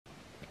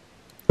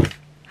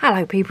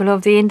Hello people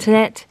of the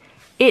internet.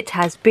 It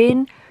has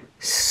been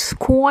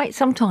quite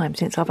some time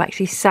since I've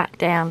actually sat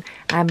down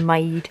and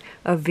made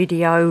a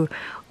video.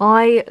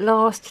 I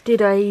last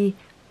did a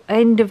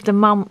end of the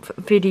month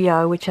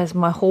video which has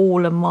my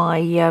haul and my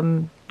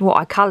what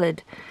I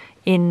coloured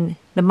in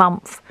the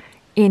month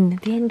in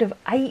the end of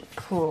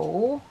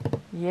April.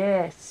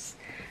 Yes.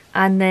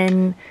 And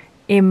then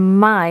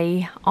in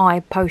May I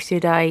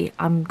posted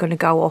I'm going to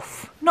go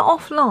off, not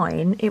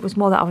offline, it was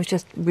more that I was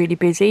just really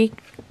busy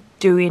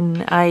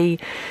doing a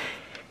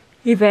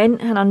event,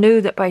 and I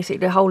knew that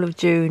basically the whole of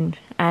June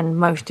and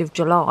most of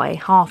July,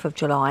 half of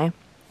July,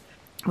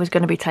 was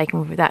going to be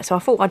taken with that. So I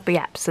thought I'd be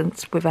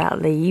absent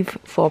without leave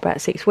for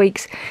about 6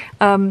 weeks.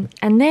 And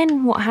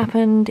then what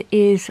happened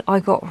is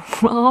I got,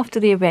 after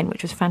the event,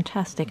 which was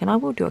fantastic, and I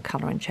will do a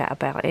colouring chat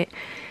about it,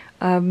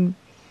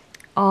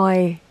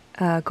 I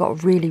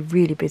got really,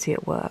 really busy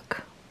at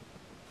work.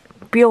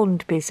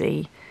 Beyond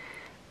busy.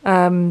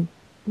 Working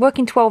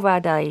 12-hour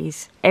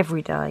days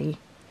every day.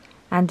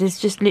 And there's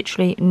just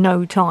literally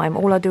no time.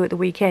 All I do at the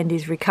weekend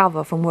is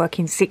recover from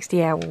working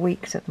 60-hour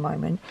weeks at the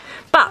moment.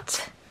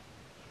 But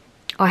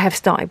I have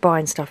started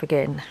buying stuff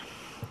again.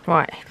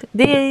 Right,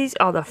 these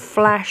are the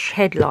flash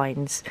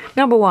headlines.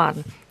 Number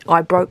 1,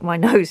 I broke my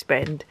nose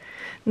bend.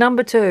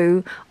 Number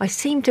 2, I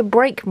seem to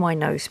break my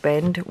nose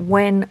bend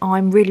when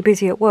I'm really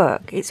busy at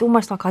work. It's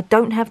almost like I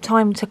don't have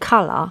time to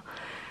colour,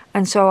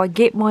 and so I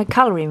get my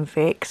colouring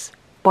fix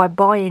by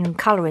buying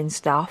colouring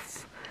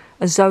stuff,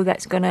 as though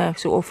that's going to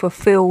sort of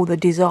fulfill the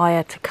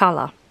desire to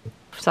colour.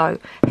 So,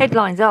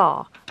 headlines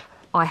are,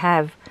 I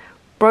have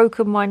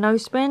broken my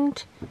nose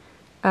bend,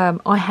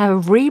 I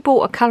have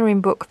rebought a colouring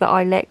book that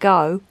I let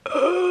go,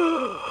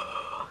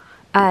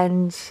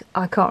 and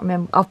I can't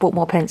remember, I've bought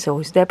more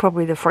pencils. They're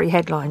probably the 3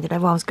 headlines, and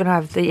everyone's going to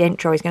have the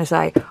intro is going to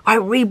say, I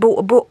rebought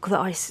a book that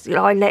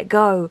I let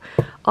go,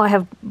 I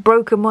have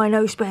broken my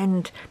nose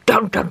bend,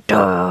 dun dun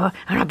dun,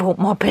 and I bought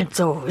more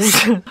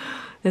pencils.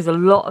 There's a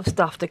lot of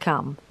stuff to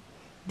come.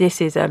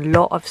 This is a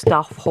lot of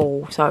stuff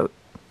haul, so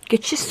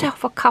get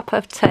yourself a cup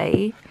of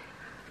tea,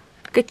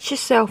 get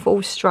yourself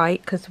all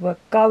straight, because we're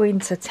going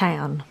to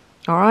town,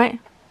 alright?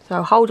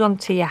 So hold on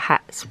to your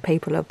hats,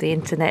 people of the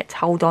internet,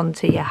 hold on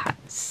to your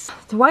hats.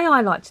 The way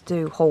I like to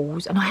do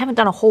hauls, and I haven't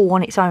done a haul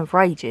on its own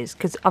for ages,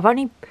 because I've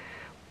only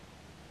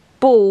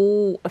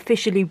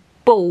officially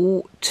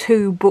bought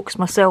 2 books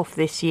myself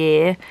this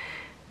year.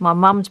 My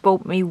mum's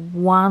bought me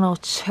 1 or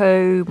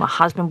 2. My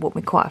husband bought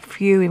me quite a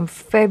few in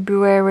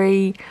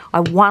February. I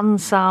won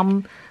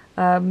some.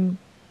 So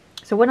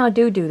when I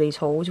do these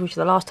hauls, which is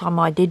the last time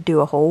I did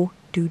do a haul,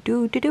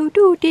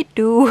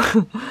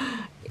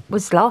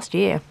 was last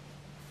year.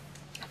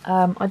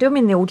 I do them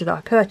in the order that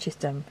I purchased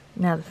them.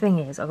 Now the thing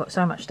is, I've got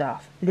so much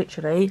stuff,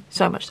 literally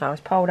so much stuff.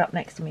 It's piled up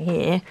next to me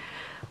here,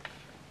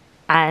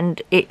 and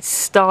it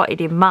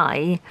started in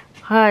May.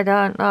 I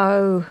don't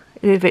know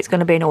if it's going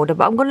to be in order,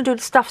 but I'm going to do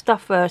the stuff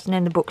first and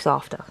then the books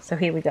after. So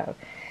here we go.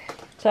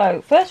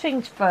 So first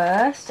things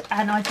first,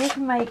 and I did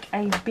make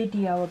a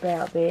video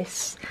about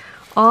this.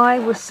 I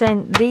was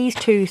sent these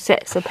 2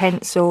 sets of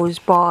pencils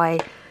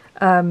by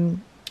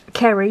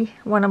Kerry,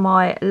 one of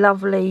my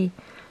lovely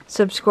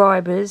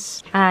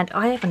subscribers, and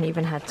I haven't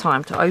even had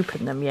time to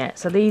open them yet.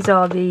 So these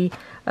are the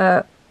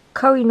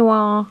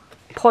Koh-i-Noir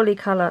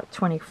Polycolour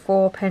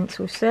 24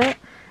 pencil set,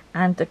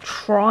 and the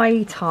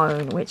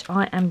Tritone, which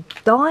I am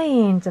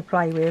dying to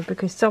play with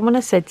because someone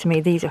has said to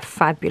me these are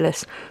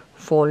fabulous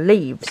for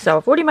leaves. So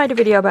I've already made a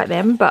video about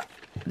them, but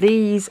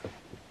these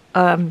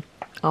are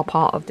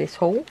part of this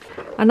haul.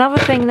 Another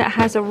thing that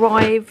has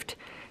arrived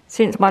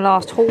since my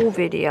last haul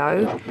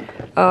video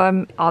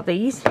are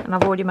these, and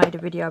I've already made a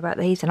video about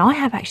these, and I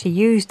have actually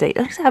used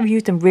these. I've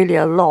used them really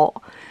a lot.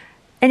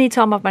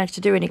 Anytime I've managed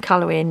to do any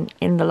colouring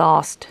in the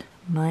last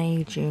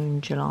May,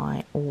 June,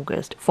 July,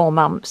 August, 4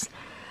 months,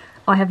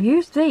 I have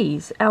used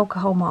these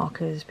alcohol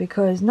markers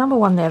because, number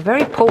 1, they're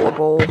very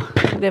portable.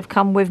 They've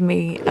come with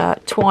me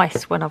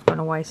twice when I've gone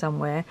away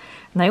somewhere,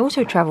 and they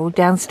also travel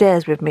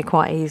downstairs with me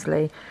quite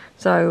easily.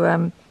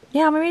 So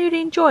yeah, I'm really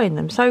enjoying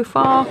them. So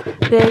far,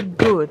 they're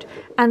good.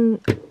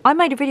 And I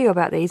made a video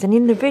about these, and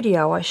in the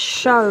video I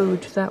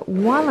showed that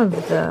one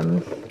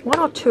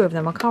or two of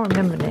them, I can't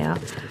remember now,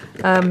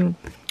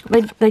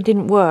 they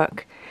didn't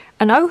work.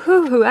 And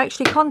Ohuhu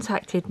actually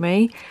contacted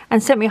me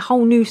and sent me a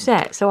whole new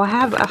set. So I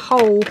have a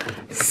whole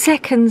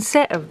 2nd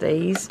set of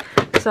these.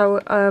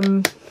 So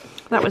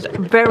that was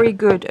very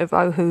good of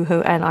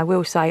Ohuhu. And I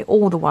will say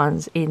all the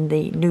ones in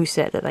the new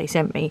set that they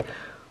sent me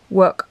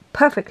work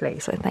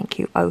perfectly. So thank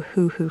you,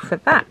 Ohuhu, for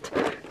that.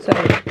 So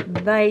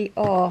they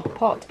are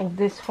part of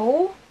this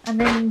haul. And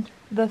then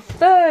the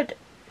 3rd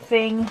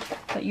thing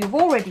that you've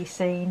already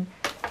seen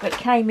that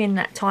came in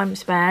that time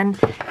span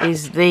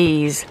is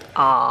these.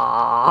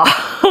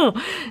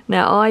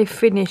 Now I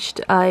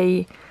finished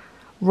a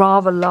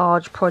rather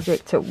large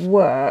project at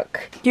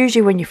work.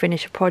 Usually when you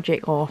finish a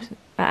project, or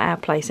at our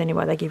place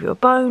anyway, they give you a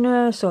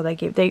bonus, or they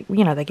give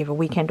a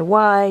weekend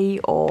away,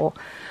 or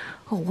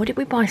what did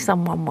we buy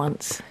someone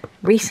once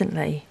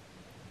recently?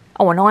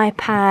 Oh, an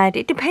iPad.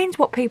 It depends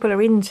what people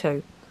are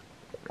into.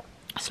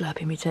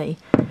 slurping my tea.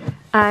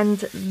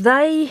 And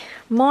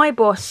my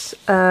boss,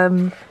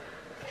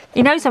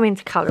 he knows I'm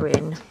into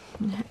colouring,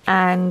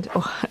 and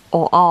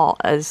or art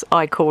as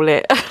I call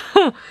it.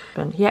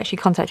 He actually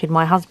contacted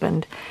my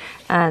husband,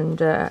 and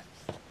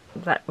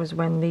that was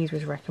when these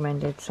was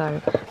recommended.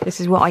 So this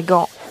is what I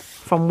got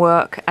from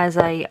work as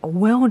a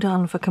well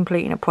done for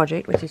completing a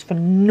project, which is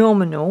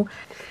phenomenal.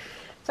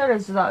 So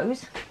there's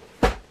those.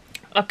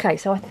 Okay,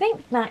 so I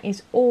think that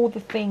is all the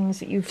things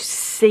that you've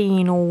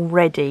seen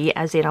already,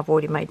 as in I've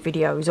already made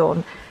videos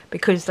on,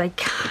 because they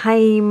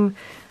came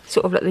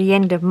sort of at the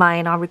end of May,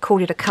 and I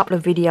recorded a couple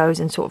of videos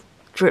and sort of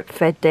drip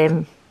fed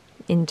them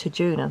into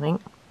June, I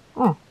think.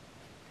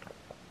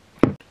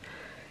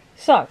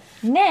 So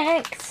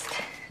next,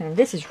 and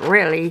this is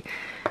really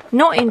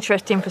not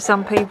interesting for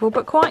some people,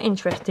 but quite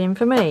interesting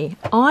for me.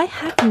 I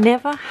have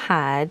never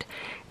had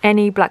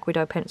any Black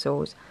Widow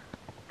pencils.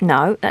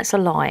 No, that's a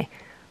lie.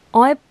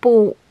 I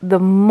bought the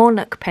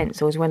Monarch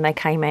pencils when they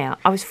came out.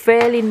 I was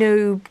fairly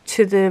new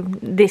to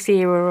this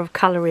era of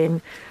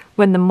colouring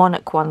when the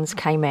Monarch ones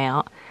came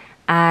out,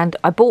 and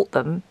I bought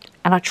them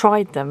and I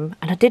tried them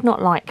and I did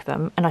not like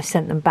them, and I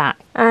sent them back.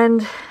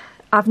 And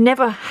I've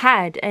never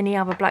had any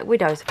other Black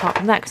Widows apart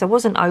from that, because I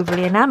wasn't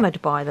overly enamoured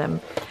by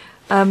them.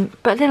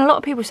 But then a lot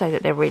of people say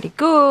that they're really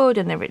good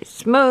and they're really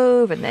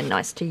smooth and they're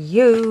nice to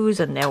use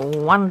and they're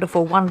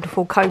wonderful,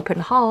 wonderful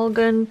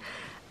Copenhagen.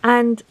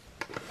 And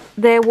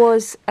there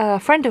was a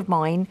friend of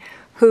mine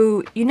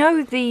who, you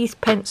know, these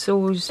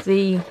pencils,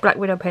 the Black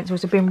Widow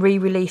pencils, have been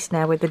re-released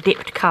now with the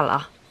dipped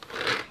colour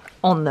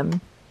on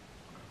them.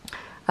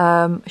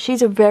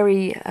 She's a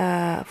very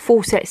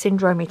full set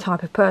syndrome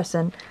type of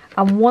person,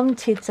 and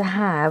wanted to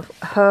have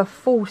her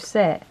full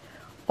set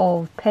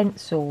of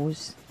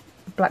pencils,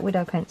 Black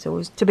Widow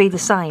pencils, to be the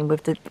same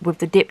with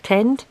the dipped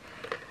end.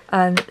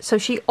 So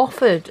she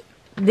offered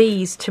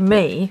these to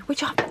me,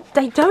 which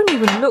they don't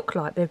even look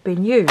like they've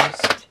been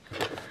used.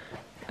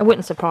 It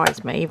wouldn't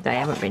surprise me if they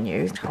haven't been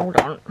used. Hold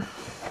on.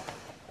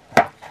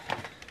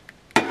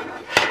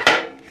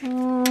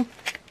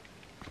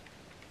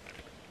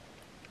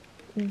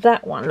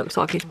 That one looks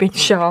like it's been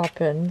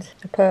sharpened.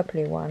 The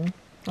purpley one.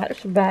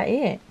 That's about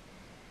it.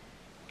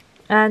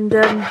 And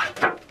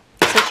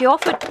so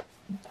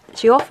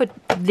she offered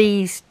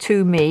these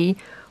to me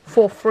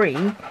for free,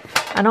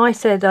 and I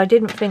said I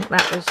didn't think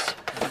that was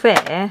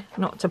fair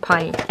not to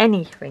pay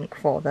anything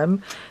for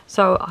them.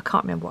 So I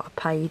can't remember what I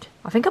paid.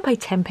 I think I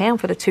paid £10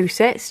 for the 2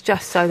 sets,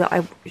 just so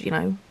that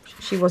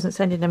she wasn't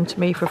sending them to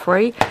me for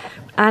free.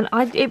 And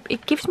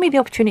it gives me the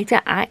opportunity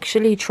to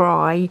actually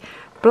try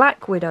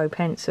Black Widow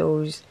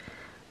pencils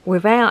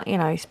without,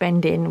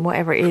 spending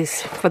whatever it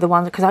is for the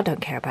ones, because I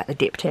don't care about the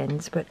dipped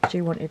ends. But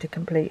she wanted to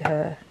complete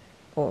her,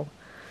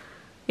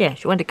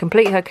 she wanted to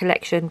complete her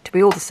collection to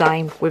be all the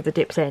same with the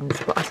dipped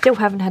ends. But I still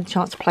haven't had a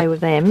chance to play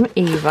with them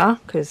either,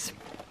 because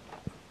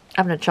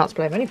I haven't had a chance to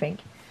play with anything.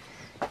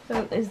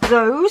 So there's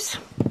those.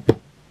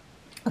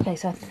 Okay,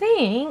 so I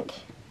think,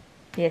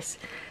 yes,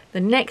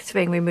 the next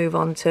thing we move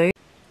on to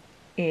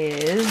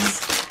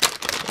is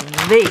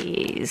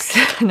these.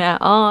 Now,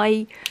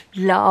 I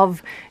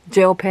love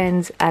gel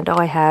pens, and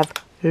I have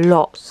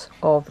lots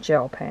of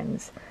gel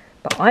pens,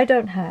 but I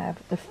don't have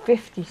the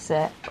 50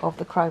 set of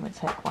the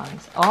Chromatech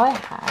ones. I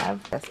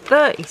have the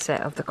 30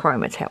 set of the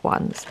Chromatech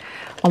ones.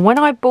 And when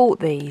I bought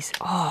these,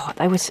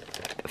 they was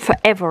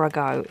forever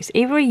ago. It's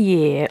either a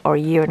year or a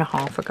year and a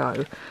half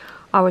ago.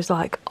 I was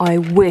like, I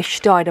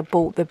wished I'd have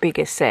bought the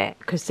bigger set,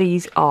 because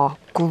these are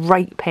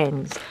great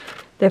pens.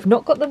 They've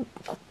not got the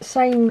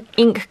same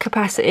ink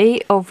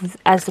capacity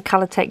as the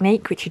Colour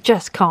Technique, which you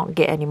just can't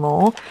get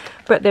anymore.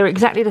 But they're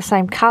exactly the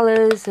same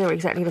colours. They're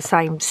exactly the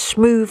same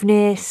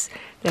smoothness.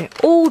 They're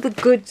all the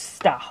good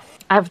stuff.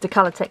 I have the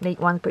Colour Technique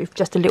ones, but with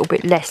just a little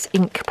bit less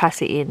ink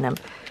capacity in them.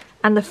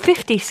 And the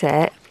 50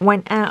 set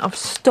went out of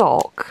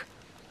stock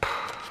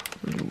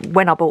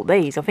when I bought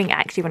these. I think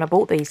actually when I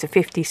bought these, the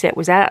 50 set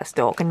was out of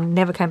stock and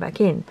never came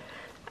back in.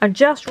 And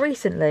just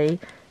recently,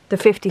 the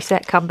 50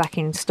 set come back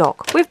in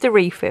stock with the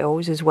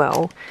refills as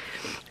well.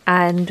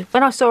 And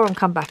when I saw them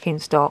come back in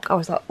stock, I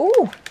was like,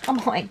 oh, I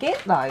might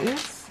get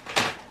those.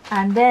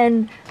 And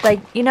then they,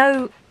 hang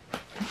on,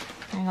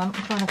 I'm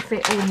trying to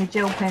fit all my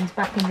gel pens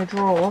back in the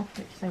drawer,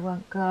 which they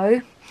won't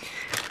go.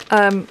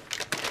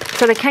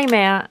 So they came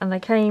out, and they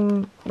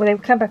came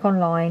back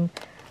online,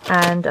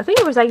 and I think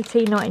it was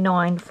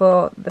 $18.99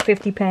 for the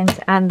 50 pens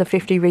and the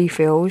 50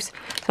 refills.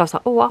 So I was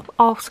like, oh,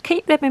 I'll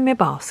keep them in my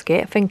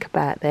basket, think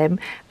about them.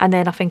 And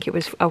then I think it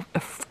was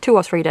 2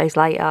 or 3 days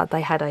later,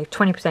 they had a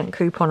 20%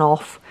 coupon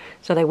off.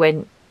 So they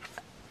went,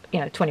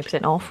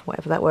 20% off,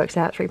 whatever that works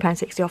out,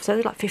 £3.60 off. So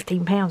they're like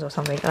 £15 or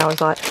something. And I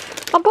was like,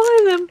 I'll buy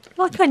them.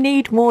 Like, I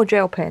need more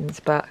gel pens,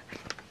 but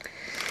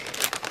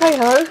hey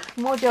ho,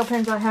 more gel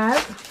pens I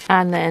have.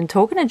 And then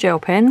talking of gel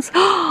pens,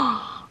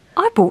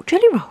 I bought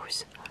Jelly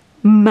Rolls.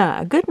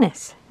 My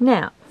goodness.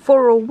 Now,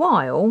 for a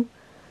while,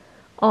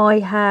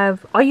 I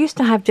used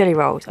to have Jelly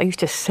Rolls. I used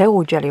to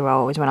sell Jelly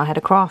Rolls when I had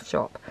a craft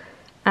shop.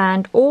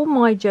 And all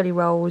my Jelly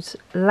Rolls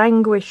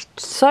languished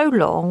so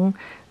long,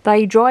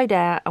 they dried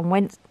out and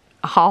went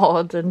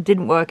hard and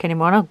didn't work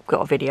anymore, and I've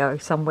got a video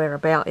somewhere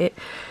about it.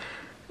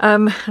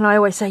 And I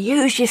always say,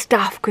 use your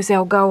stuff because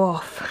they'll go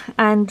off.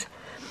 And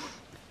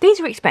these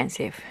are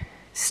expensive.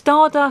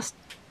 Stardust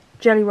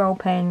jelly roll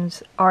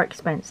pens are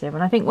expensive,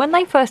 and I think when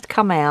they first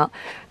come out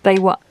they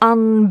were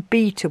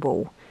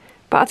unbeatable,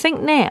 but I think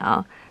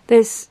now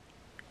they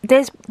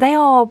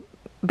are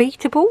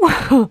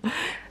beatable.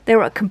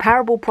 There are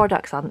comparable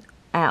products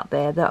out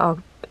there that are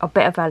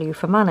better value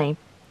for money.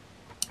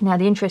 Now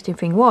the interesting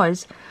thing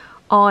was,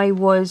 I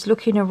was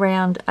looking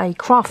around a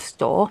craft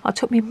store. I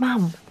took my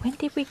mum. When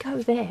did we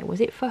go there? Was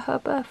it for her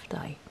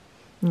birthday?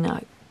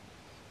 No.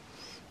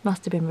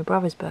 Must have been my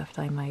brother's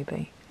birthday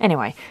maybe.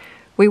 Anyway,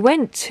 we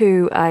went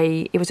to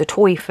it was a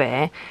toy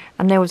fair,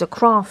 and there was a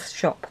craft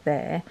shop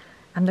there,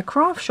 and the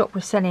craft shop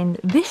was selling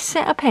this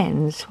set of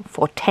pens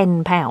for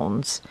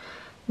 £10.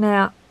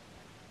 Now,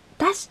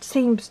 that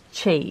seems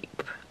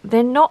cheap.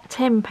 They're not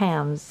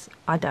 £10,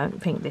 I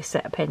don't think, this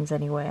set of pens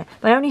anywhere.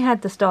 They only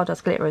had the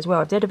Stardust Glitter as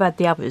well. If they'd have had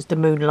the others, the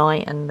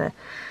Moonlight and the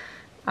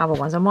other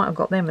ones, I might have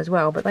got them as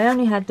well, but they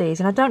only had these,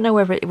 and I don't know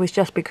whether it was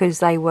just because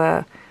they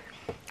were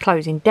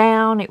closing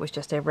down, it was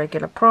just their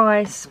regular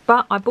price,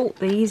 but I bought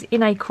these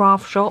in a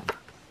craft shop.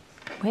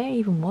 Where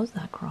even was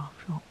that craft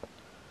shop?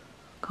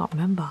 Can't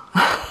remember.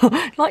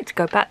 I'd like to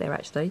go back there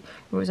actually.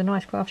 It was a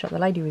nice craft shop. The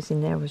lady who was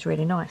in there was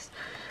really nice,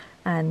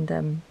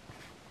 and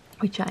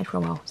we chatted for a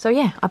while. So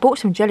yeah, I bought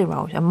some jelly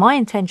rolls, and my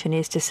intention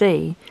is to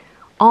see,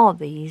 are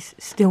these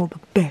still the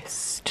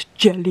best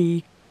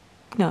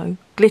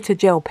glitter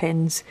gel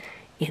pens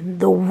in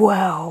the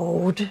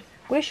world?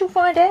 We shall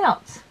find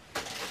out.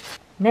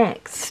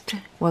 Next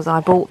was I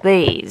bought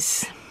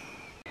these.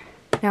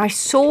 Now I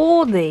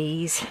saw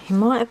these, it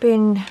might have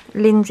been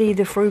Lindsay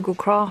the Frugal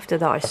Crafter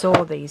that I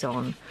saw these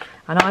on,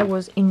 and I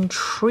was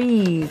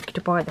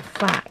intrigued by the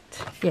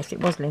fact, yes it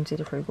was Lindsay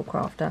the Frugal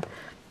Crafter,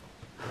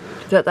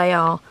 that they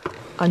are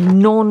a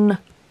non-pump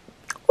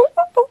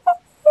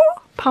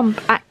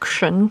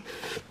action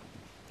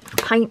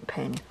paint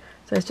pen.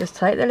 So let's just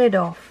take the lid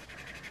off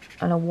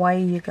and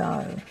away you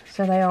go.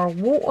 So they are a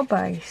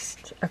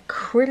water-based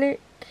acrylic,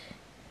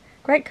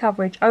 great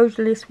coverage,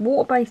 odorless,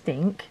 water-based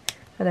ink.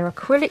 So they're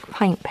acrylic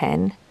paint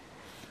pen,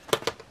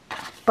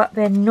 but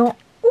they're not.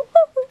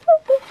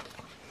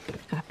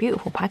 A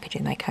beautiful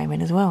packaging they came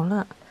in as well.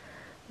 Look,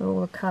 with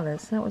all the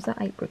colours. That was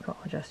that apricot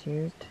I just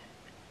used.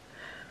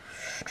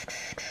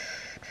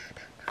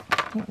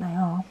 I think they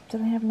are. Do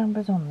they have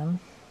numbers on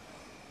them?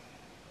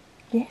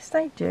 Yes,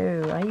 they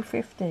do.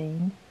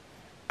 A15.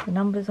 The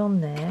numbers on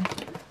there.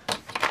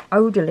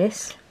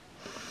 Odorless.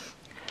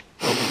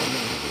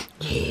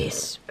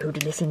 Yes,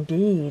 odorless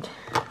indeed.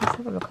 Let's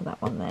have a look at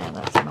that one there.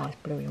 That's a nice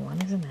bluey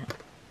one, isn't it?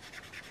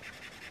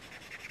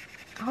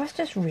 I was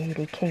just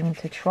really keen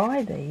to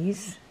try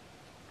these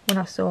when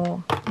I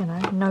saw, you know,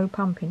 no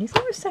pumping. Is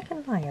there a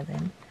second layer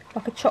then?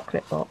 Like a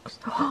chocolate box?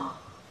 Oh,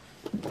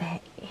 there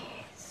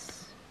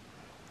is.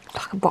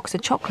 Like a box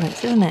of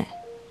chocolates, isn't it?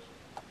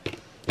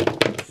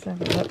 Let's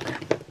have a look.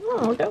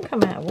 Oh, don't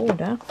come out of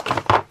order.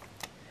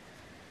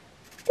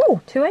 Oh,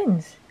 2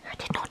 ends. I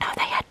did not know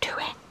they had 2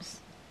 ends.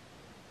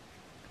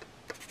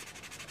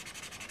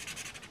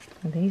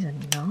 Oh, these are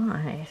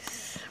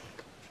nice.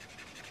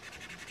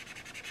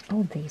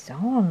 Oh, these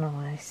are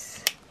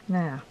nice.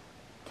 Now,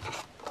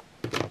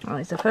 oh,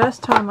 it's the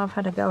first time I've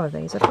had a go of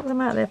these. I took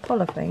them out of their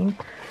polythene.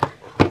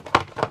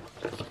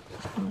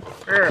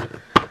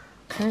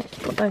 Okay,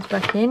 put those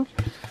back in.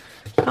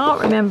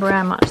 Can't remember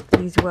how much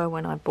these were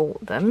when I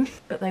bought them,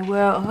 but they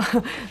were.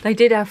 They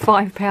did have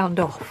 £5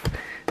 off.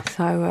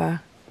 So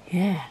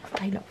yeah,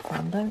 they look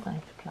fun, don't they,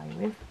 to play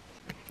with?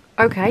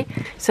 Okay,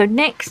 so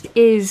next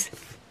is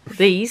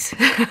these.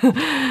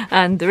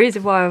 And the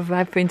reason why I've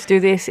had been to do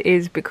this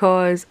is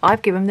because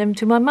I've given them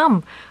to my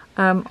mum.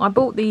 I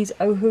bought these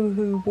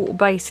Ohuhu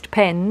water-based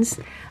pens,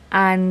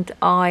 and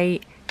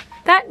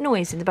that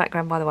noise in the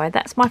background, by the way,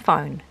 that's my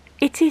phone.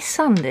 It is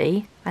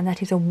Sunday, and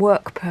that is a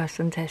work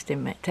person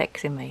texting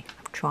me.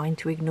 I'm trying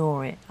to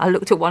ignore it. I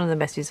looked at one of the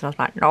messages and I was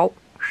like, nope,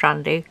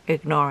 Sunday,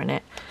 ignoring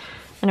it.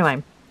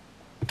 Anyway,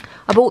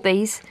 I bought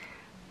these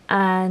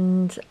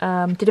and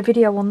did a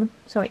video on them.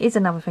 So it is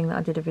another thing that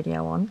I did a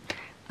video on.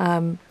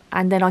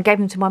 And then I gave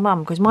them to my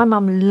mum, because my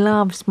mum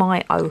loves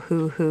my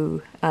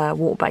Ohuhu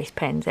water-based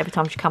pens. Every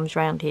time she comes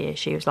around here,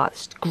 she was like,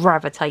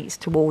 gravitates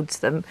towards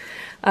them.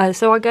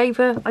 So I gave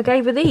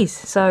her these.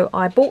 So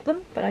I bought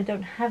them, but I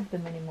don't have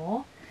them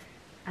anymore.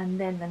 And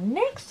then the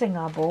next thing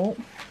I bought,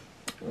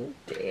 oh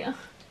dear, I'm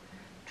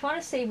trying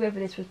to see whether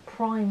this was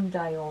Prime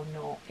Day or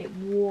not. It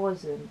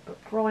wasn't,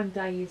 but Prime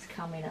Day is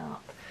coming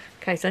up.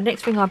 Okay, so the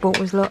next thing I bought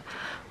was, look,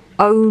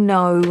 oh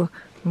no,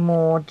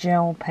 more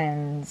gel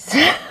pens.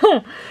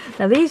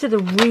 Now these are the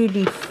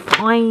really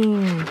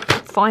fine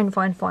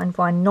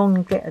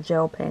non-glitter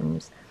gel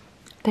pens.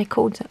 They're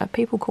called,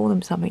 people call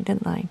them something,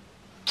 don't they?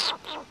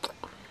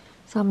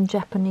 Some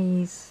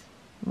Japanese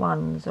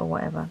ones or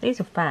whatever.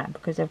 These are fab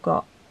because they've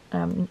got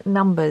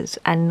numbers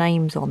and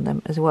names on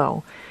them as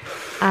well.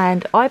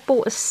 And I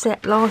bought a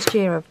set last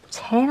year of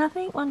 10, I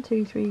think. 1,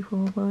 2, 3,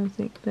 4, 5,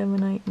 6,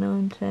 7, 8,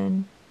 9,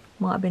 10.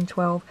 might have been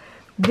 12.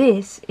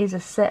 This is a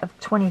set of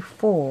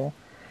 24.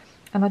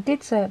 And I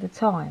did say at the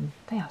time,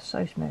 they are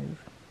so smooth.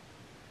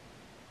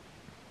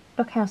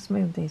 Look how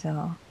smooth these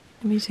are.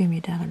 Let me zoom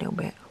you down a little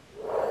bit.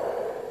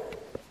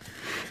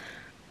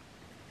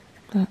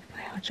 Look,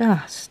 they are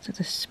just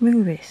the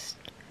smoothest.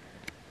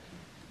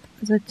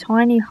 There's a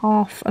tiny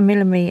 0.5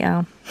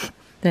 millimetre.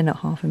 They're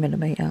not 0.5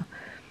 millimetre.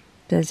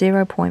 They're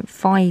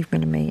 0.5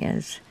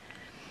 millimetres,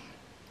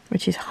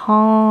 which is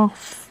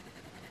 0.5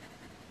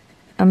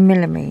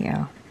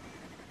 millimetre.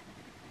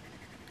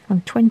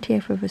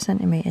 1/20th of a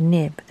centimetre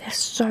nib. They're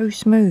so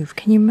smooth.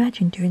 Can you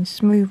imagine doing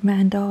smooth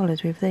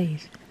mandalas with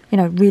these? You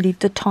know, really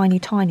the tiny,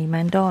 tiny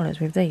mandalas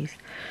with these.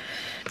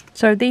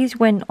 So these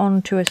went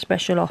on to a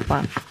special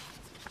offer.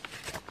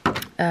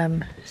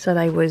 So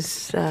they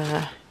was,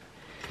 like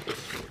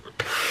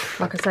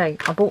I say,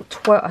 I bought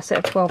a set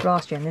of 12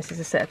 last year, and this is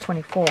a set of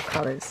 24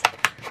 colours.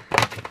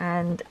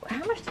 And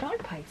how much did I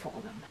pay for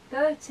them?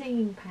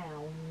 £13.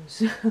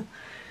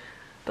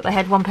 But they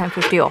had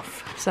 £1.50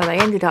 off, so they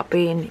ended up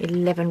being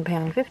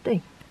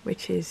 £11.50,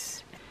 which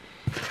is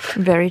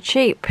very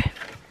cheap.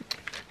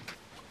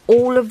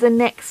 All of the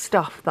next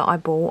stuff that I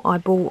bought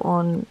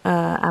on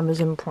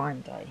Amazon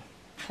Prime Day.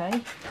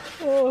 Okay.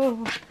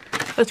 Oh.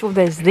 First of all,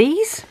 there's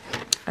these.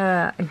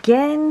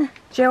 Again,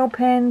 gel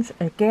pens.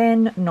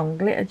 Again,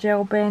 non-glitter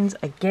gel pens.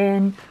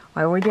 Again,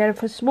 I already had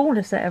a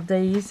smaller set of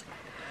these.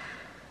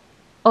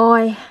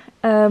 I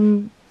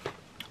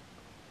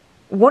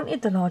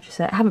wanted the larger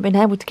set, haven't been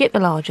able to get the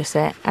larger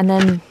set, and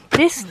then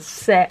this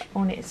set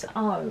on its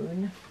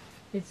own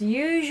is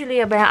usually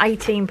about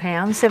 £18,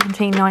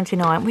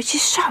 £17.99, which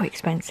is so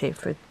expensive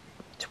for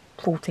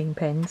 14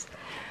 pens,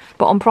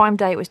 but on Prime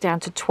Day it was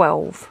down to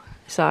 12,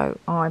 so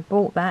I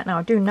bought that. Now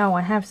I do know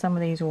I have some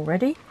of these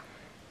already,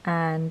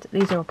 and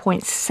these are a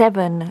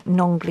 0.7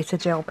 non-glitter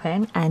gel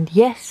pen, and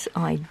yes,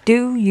 I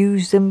do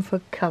use them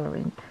for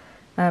colouring,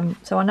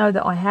 so I know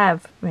that I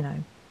have, you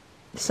know,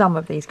 some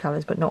of these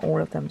colours, but not all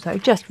of them, so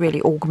it just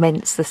really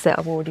augments the set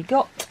I've already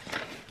got.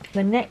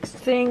 The next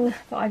thing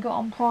that I got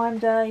on Prime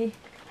Day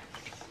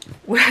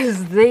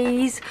was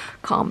these.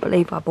 Can't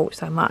believe I bought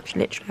so much.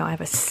 Literally, I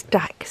have a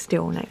stack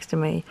still next to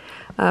me.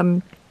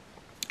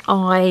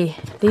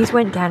 These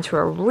went down to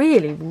a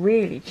really,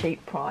 really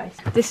cheap price.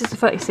 This is the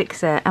 36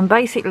 set, and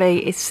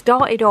basically it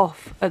started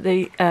off at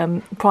the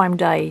Prime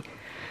Day.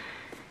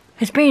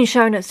 It's being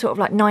shown at sort of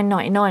like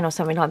 $9.99 or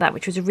something like that,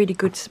 which was a really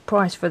good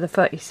price for the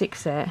 36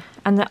 set.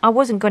 And I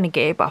wasn't going to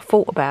get it, but I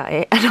thought about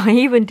it. And I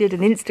even did an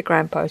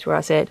Instagram post where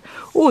I said,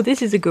 oh,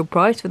 this is a good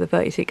price for the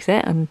 36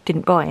 set, and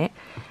didn't buy it.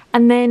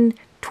 And then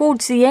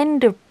towards the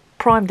end of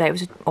Prime Day,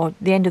 or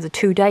the end of the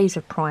 2 days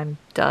of Prime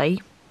Day,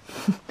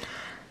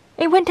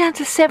 it went down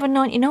to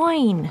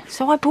 $7.99.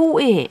 So I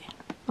bought it.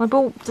 I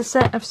bought the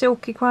set of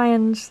Silky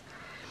crayons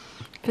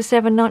for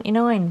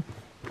 $7.99.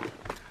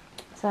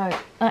 So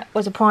that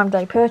was a Prime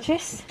Day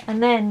purchase.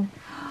 And then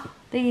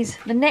the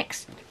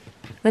next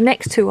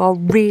two are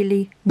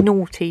really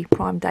naughty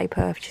Prime Day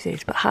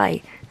purchases. But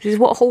hey, this is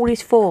what a haul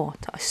is for.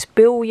 To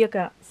spill your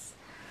guts.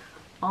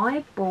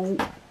 I bought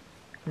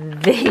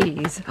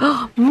these.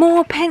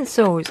 More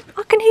pencils.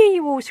 I can hear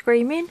you all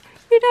screaming.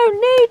 You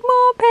don't need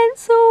more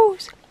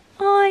pencils.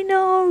 I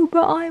know,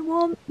 but I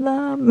want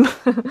them.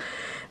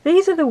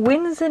 These are the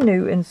Winsor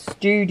Newton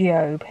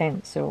Studio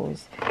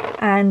pencils,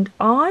 and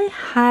I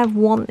have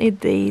wanted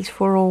these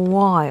for a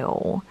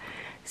while,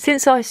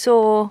 since I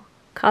saw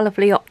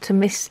Colourfully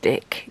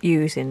Optimistic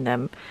using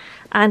them,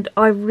 and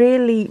I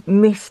really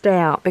missed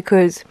out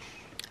because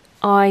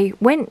I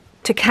went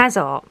to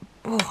CasArt,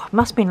 it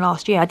must have been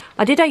last year.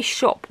 I did a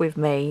shop with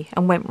me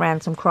and went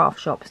round some craft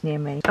shops near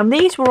me, and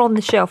these were on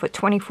the shelf at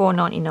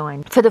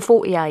 $24.99 for the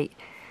 48.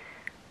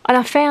 And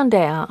I found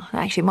out,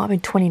 actually it might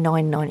have been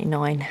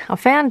 $29.99. I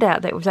found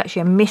out that it was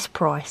actually a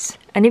misprice.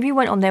 And if you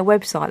went on their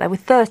website, they were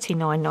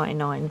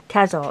 $39.99,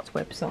 CasArt's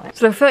website.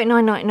 So they were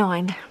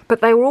 $39.99,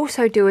 but they were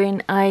also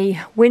doing a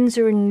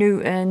Winsor &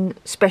 Newton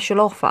special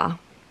offer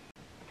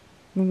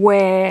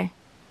where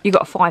you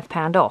got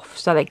 £5 off.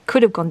 So they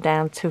could have gone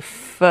down to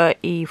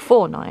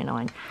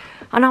 $34.99.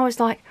 And I was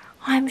like,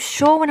 I'm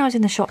sure when I was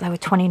in the shop they were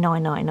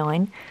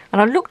 $29.99,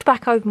 and I looked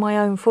back over my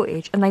own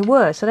footage and they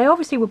were, so they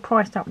obviously were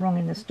priced up wrong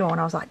in the store, and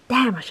I was like,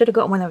 damn, I should have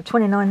got them when they were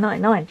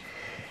 $29.99.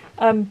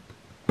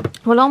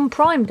 Well, on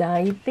Prime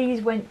Day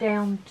these went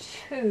down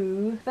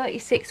to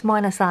 36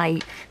 minus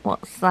 8,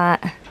 what's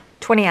that,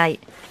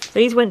 28. So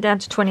these went down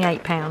to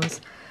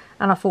 £28,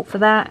 and I thought, for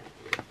that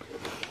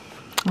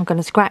I'm going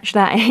to scratch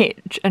that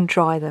itch and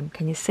try them.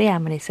 Can you see how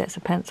many sets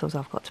of pencils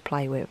I've got to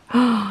play with?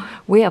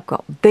 We have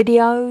got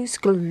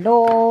videos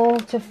galore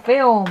to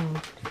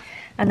film.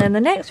 And then the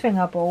next thing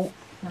I bought,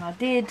 and I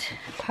did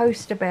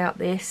post about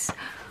this,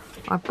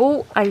 I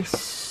bought a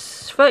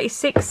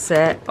 36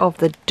 set of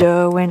the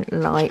Derwent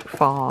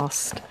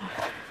Lightfast.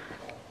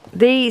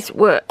 These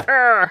were...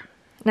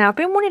 Now, I've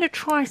been wanting to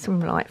try some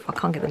light... I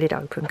can't get the lid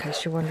open in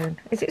case you're wondering.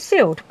 Is it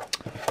sealed?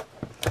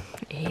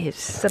 It is.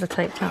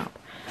 Sellotaped up.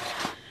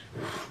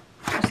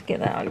 Let's get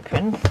that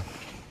open.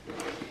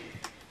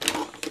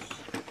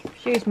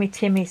 Use me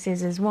Timmy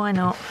scissors, why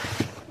not?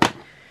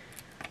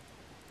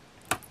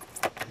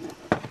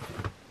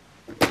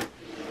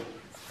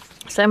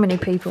 So many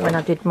people when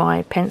I did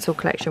my pencil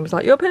collection was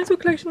like, your pencil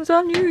collection's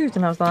unused,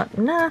 and I was like,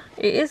 nah,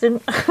 it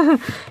isn't.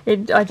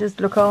 I just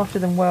look after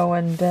them well,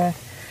 and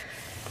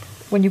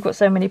when you've got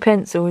so many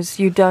pencils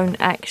you don't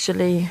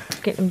actually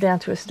get them down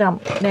to a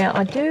stump. Now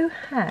I do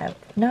have,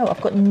 no,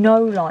 I've got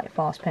no light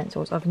fast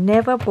pencils. I've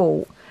never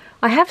bought,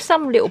 I have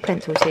some little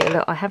pencils here,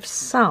 look, I have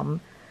some,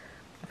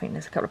 I think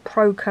there's a couple of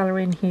Pro Colour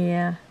in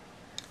here.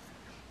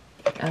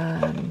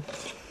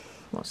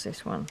 What's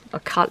this one? A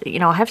colour. You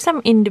know, I have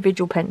some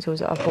individual pencils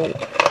that I've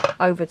bought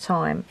over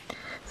time.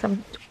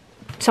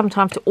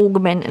 Sometimes to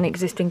augment an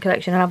existing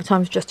collection, and other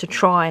times just to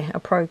try a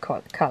Pro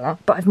Colour.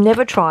 But I've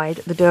never tried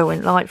the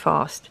Derwent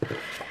Lightfast.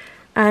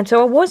 And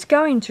so I was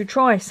going to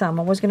try some.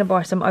 I was going to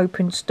buy some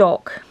open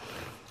stock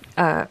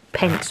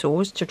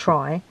pencils to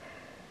try,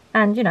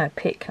 and you know,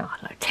 pick, I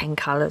don't know, 10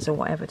 colours or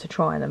whatever to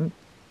try them.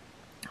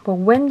 But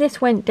when this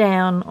went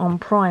down on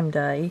Prime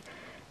Day,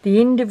 the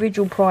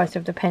individual price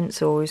of the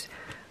pencils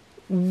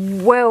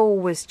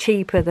was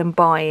cheaper than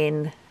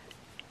buying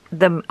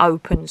them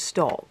open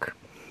stock.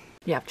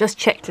 Yeah, I've just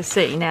checked to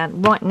see. Now,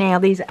 right now,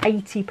 these are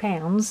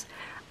 £80.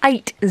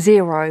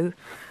 80.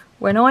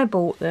 When I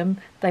bought them,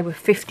 they were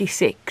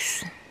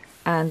 56.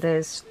 And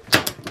there's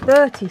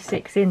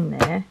 36 in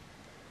there.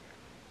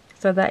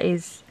 So that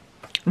is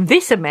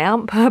this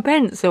amount per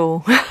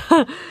pencil.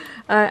 And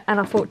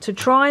I thought to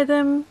try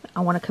them,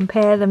 I want to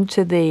compare them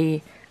to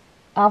the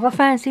other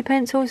fancy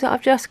pencils that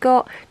I've just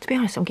got. To be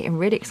honest, I'm getting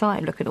really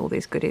excited looking at all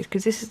these goodies,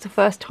 because this is the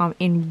first time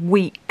in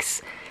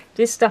weeks.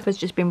 This stuff has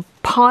just been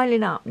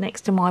piling up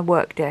next to my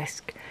work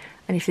desk,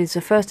 and this is the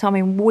first time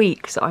in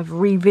weeks that I've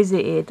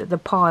revisited the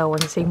pile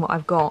and seen what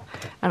I've got,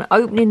 and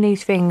opening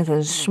these things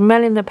and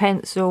smelling the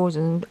pencils,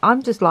 and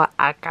I'm just like,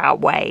 I can't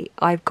wait.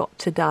 I've got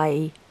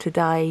today to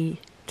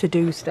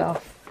do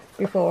stuff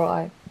before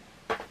I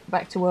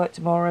back to work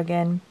tomorrow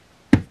again.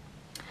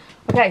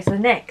 Okay, so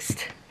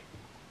next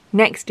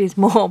is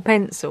more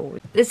pencils.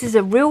 This is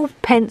a real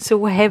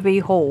pencil heavy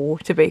haul,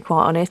 to be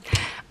quite honest.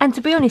 And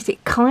to be honest,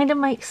 it kind of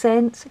makes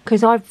sense,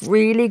 because I've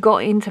really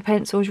got into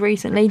pencils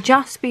recently.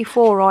 Just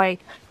before I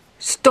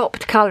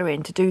stopped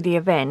colouring to do the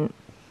event,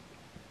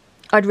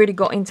 I'd really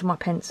got into my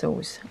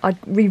pencils. I'd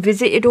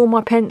revisited all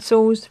my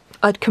pencils.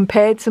 I'd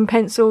compared some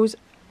pencils.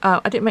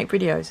 I didn't make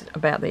videos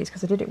about these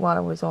because I did it while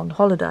I was on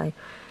holiday.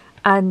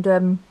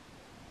 And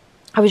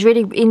I was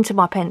really into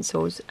my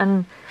pencils.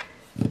 And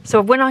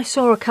so when I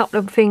saw a couple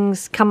of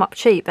things come up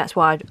cheap, that's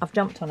why I've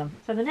jumped on them.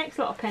 So the next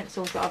lot of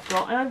pencils that I've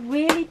got, and I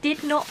really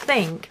did not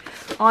think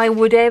I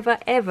would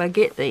ever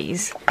get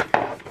these,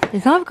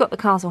 is I've got the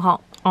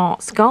Castle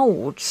Arts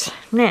Golds.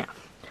 Now,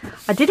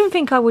 I didn't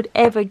think I would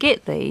ever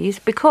get these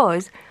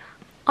because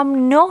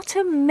I'm not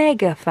a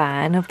mega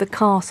fan of the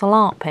Castle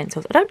Art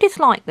pencils. I don't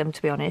dislike them, to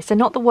be honest. They're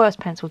not the worst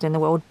pencils in the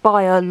world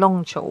by a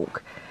long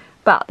chalk.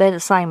 But they're the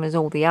same as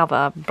all the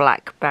other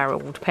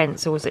black-barreled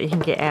pencils that you can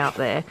get out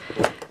there.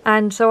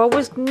 And so I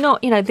was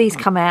not, you know, these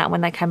come out, and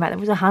when they came out, it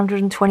was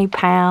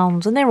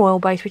 £120, and they're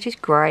oil-based, which is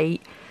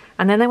great.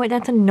 And then they went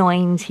down to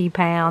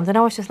 £90, and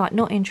I was just like,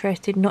 not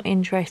interested. And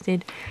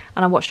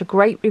I watched a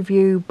great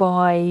review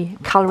by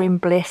Colouring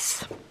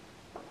Bliss,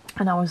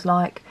 and I was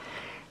like,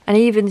 and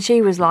even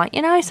she was like,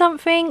 you know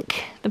something?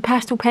 The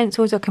pastel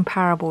pencils are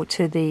comparable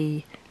to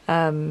the,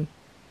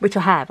 which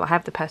I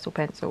have the pastel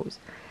pencils,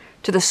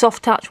 to the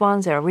soft touch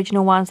ones. They're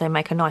original ones. They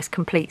make a nice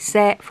complete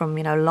set from,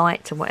 you know,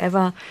 light to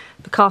whatever.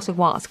 The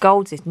Castle Arts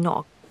Golds is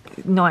not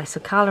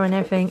nicer colour and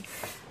everything.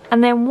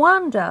 And then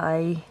one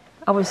day,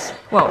 at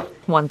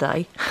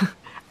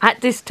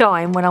this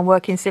time when I'm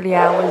working silly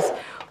hours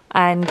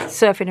and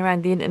surfing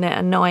around the internet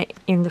at night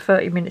in the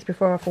 30 minutes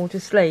before I fall to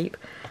sleep,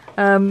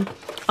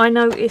 I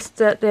noticed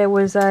that there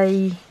was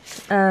a,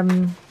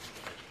 on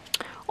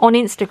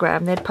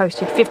Instagram, they'd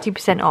posted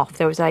 50% off.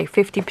 There was a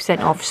 50%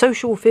 off,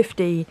 social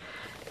 50%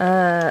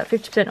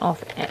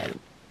 off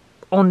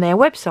on their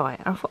website.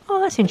 I thought, oh,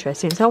 that's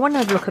interesting. So I went to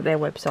have a look at their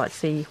website to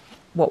see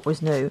what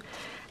was new.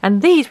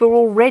 And these were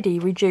already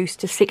reduced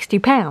to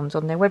 £60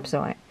 on their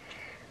website.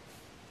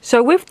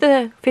 So with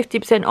the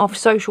 50% off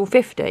social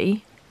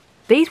 50,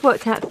 these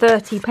worked out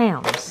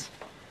 £30.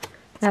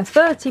 Now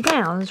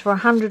 £30 for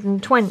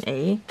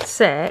 120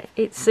 set,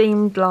 it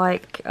seemed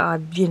like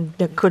you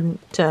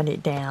couldn't turn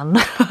it down.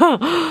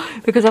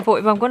 Because I thought,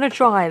 if I'm going to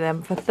try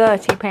them for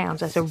 £30,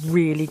 that's a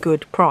really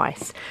good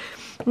price.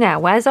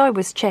 Now, as I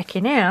was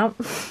checking out,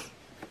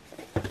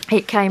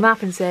 it came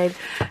up and said,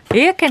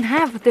 you can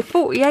have the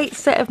 48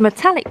 set of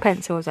metallic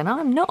pencils, and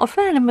I'm not a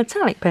fan of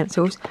metallic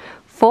pencils,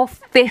 for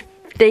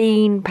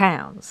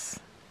 £15.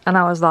 And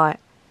I was like,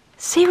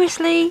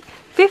 seriously?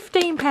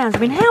 £15? I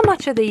mean, how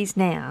much are these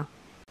now?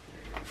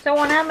 So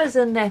on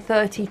Amazon, they're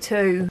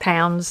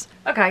 £32.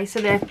 Okay,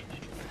 so they're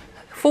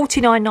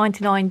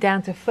 $49.99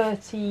 down to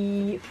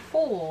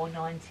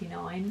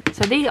 $34.99.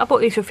 So these, I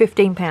bought these for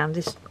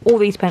 £15. All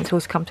these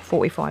pencils come to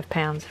 £45.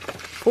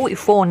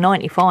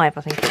 $44.95,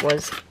 I think it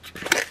was.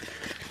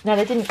 Now,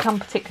 they didn't come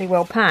particularly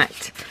well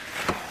packed.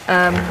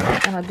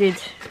 And I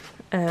did,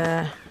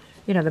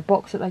 you know, the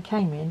box that they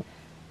came in.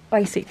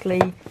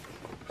 Basically,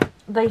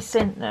 they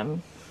sent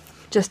them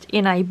just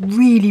in a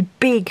really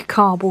big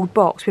cardboard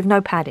box with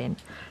no padding.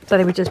 So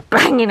they were just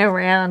banging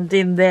around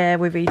in there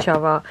with each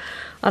other.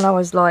 And I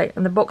was like,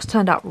 and the box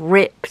turned up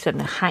ripped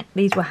and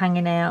these were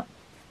hanging out.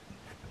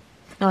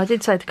 And I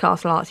did say to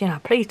Castle Arts, you know,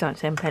 please don't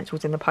send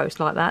pencils in the post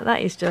like that.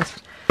 That is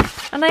just...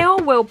 And they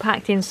are well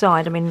packed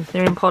inside. I mean,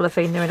 they're in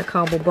polythene, they're in a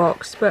cardboard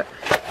box. But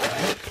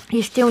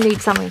you still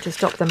need something to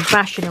stop them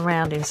bashing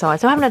around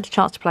inside. So I haven't had a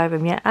chance to play with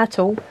them yet at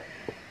all.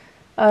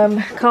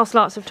 Castle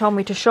Arts have told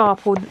me to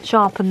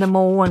sharpen them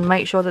all and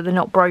make sure that they're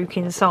not broke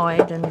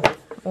inside and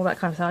all that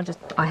kind of stuff.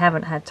 I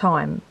haven't had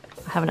time.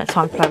 I haven't had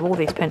time to play with all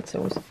these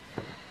pencils.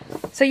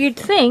 So you'd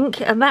think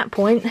at that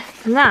point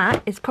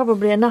that is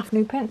probably enough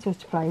new pencils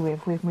to play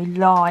with me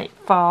Light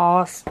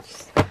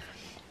Fasts,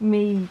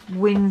 me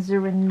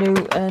Winsor and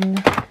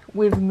Newton,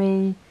 with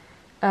me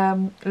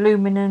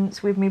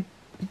Luminance, with me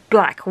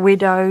Black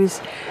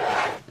Widows.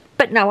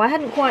 But no, I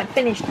hadn't quite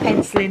finished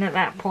penciling at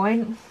that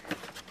point.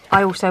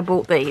 I also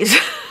bought these.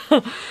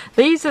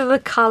 These are the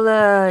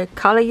Colour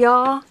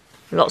Yar.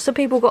 Lots of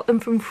people got them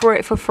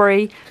for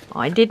free.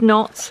 I did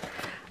not.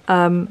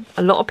 A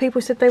lot of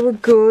people said they were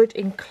good,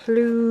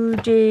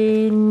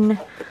 including...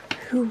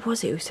 Who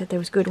was it who said they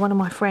was good? One of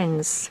my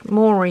friends.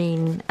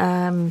 Maureen.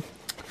 I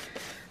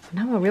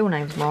know her real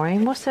name's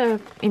Maureen. What's her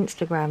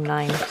Instagram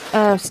name?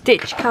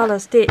 Stitch Colour.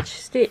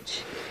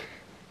 Stitch.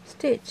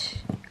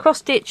 Cross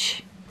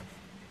Stitch.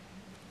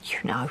 You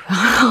know,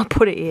 I'll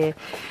put it here.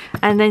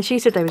 And then she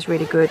said they was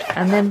really good.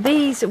 And then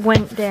these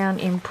went down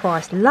in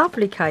price.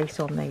 Lovely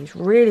case on these.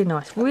 Really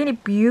nice. Really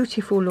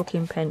beautiful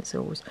looking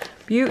pencils.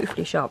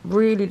 Beautifully sharp.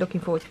 Really looking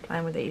forward to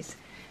playing with these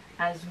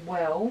as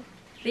well.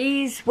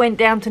 These went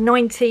down to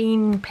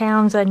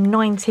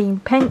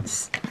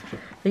 £19.19.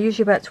 They're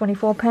usually about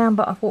 £24,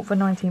 but I thought for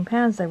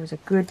 £19 they was a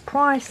good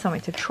price.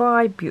 Something to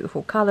try.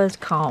 Beautiful colours.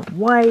 Can't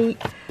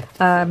wait.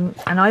 And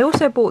I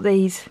also bought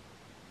these...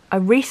 I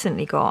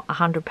recently got a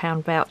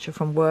 £100 voucher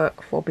from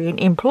work for being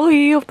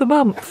Employee of the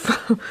Month.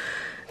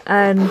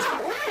 And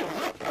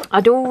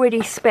I'd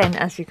already spent,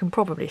 as you can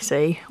probably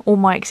see, all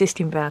my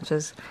existing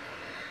vouchers.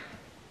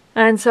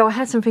 And so I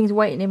had some things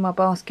waiting in my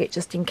basket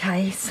just in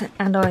case.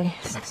 And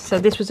so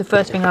this was the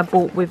first thing I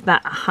bought with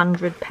that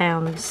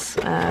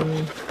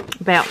 £100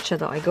 voucher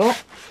that I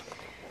got.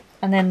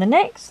 And then the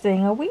next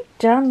thing, are we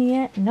done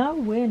yet? No,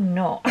 we're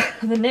not.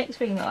 The next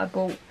thing that I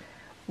bought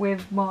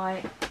with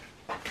my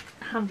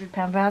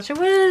 £100 voucher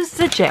was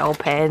the gel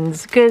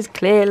pens, because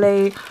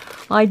clearly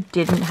I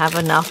didn't have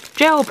enough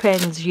gel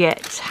pens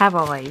yet, have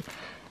I?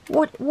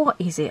 What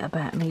is it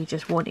about me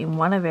just wanting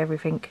one of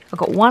everything? I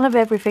got one of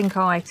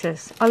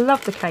everything-itis. I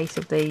love the case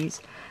of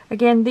these.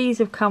 Again, these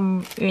have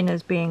come in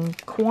as being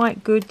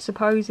quite good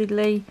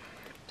supposedly,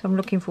 so I'm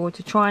looking forward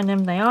to trying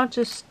them. They are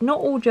just not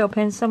all gel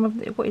pens. Some of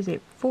what is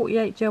it?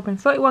 48 gel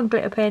pens, 31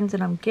 glitter pens,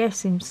 and I'm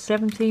guessing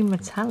 17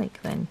 metallic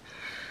then.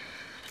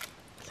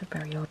 A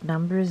very odd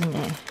number, isn't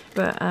it?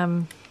 But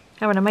have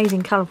an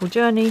amazing colourful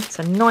journey. It's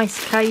a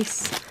nice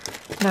case.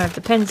 No, if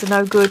the pens are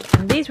no good.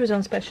 And these was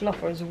on special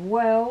offer as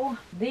well.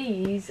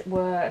 These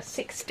were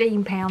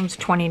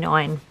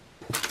 £16.29.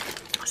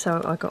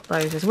 So I got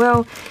those as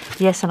well.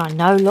 Yes, and I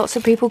know lots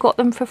of people got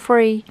them for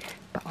free,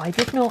 but I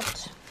did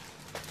not.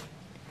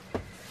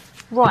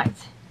 Right.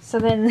 So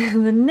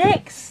then the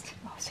next...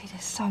 Oh, see,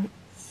 there's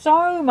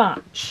so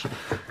much.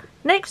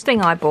 Next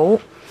thing I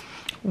bought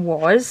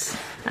was,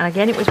 and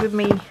again it was with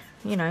me,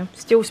 you know,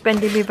 still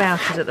spending my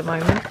vouchers at the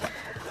moment,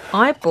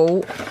 I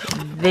bought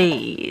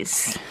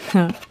these.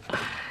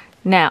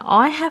 Now,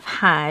 I have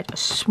had a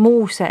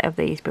small set of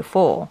these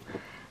before,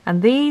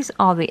 and these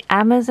are the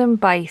Amazon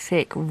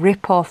Basic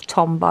Rip-Off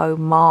Tombow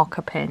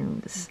marker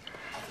pens.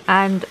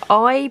 And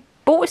I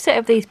bought a set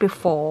of these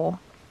before,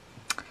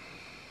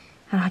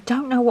 and I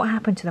don't know what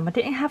happened to them. I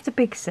didn't have the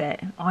big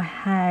set. I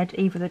had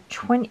either the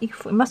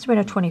 24, it must have been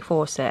a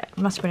 24 set.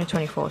 It must have been a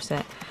 24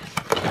 set.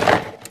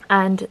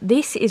 And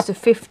this is the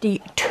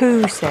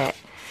 52 set.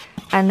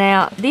 And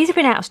now, these have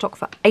been out of stock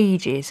for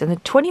ages. And the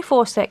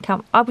 24 set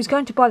I was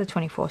going to buy the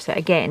 24 set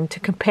again to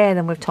compare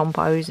them with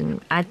Tombows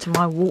and add to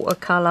my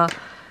watercolour.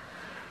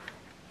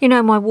 You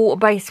know, my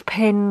water-based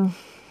pen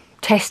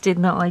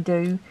testing that I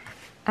do.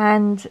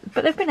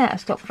 But they've been out of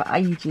stock for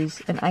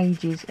ages and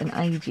ages and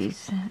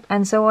ages.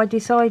 And so I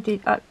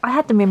decided, I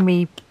had them in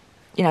my,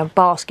 you know,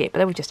 basket, but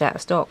they were just out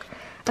of stock.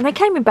 And they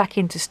came back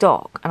into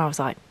stock, and I was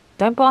like,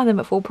 don't buy them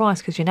at full price,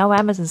 because you know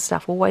Amazon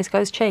stuff always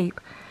goes cheap.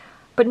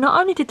 But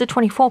not only did the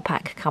 24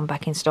 pack come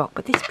back in stock,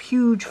 but this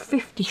huge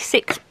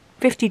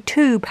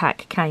 52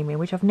 pack came in,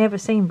 which I've never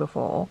seen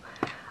before.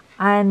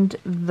 And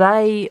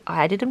I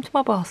added them to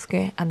my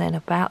basket, and then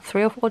about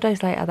 3 or 4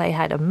 days later they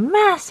had a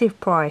massive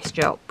price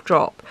drop.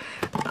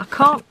 I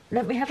can't,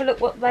 let me have a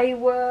look what they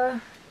were.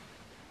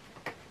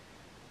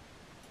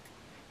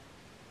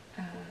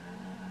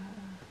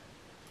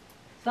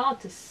 It's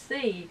hard to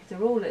see because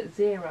they're all at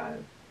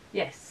 0.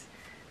 Yes,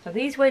 so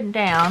these went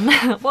down.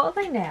 What are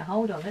they now?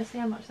 Hold on, let's see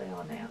how much they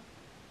are now.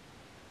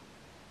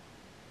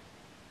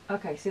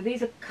 Okay, so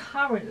these are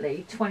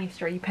currently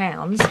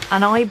 £23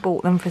 and I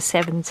bought them for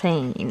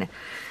 17.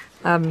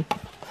 So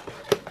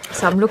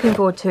so I'm looking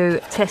forward to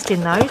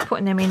testing those,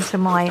 putting them into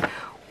my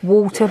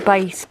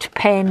water-based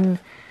pen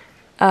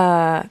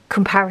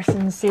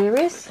comparison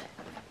series.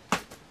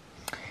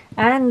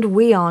 And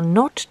we are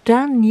not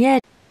done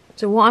yet.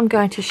 So what I'm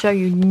going to show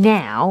you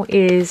now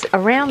is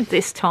around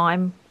this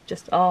time,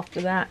 just after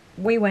that,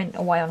 we went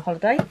away on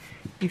holiday.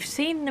 You've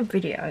seen the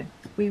video.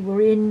 We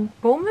were in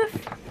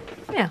Bournemouth.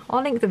 Yeah,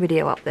 I'll link the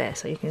video up there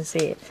so you can see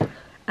it.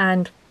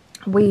 And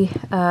we,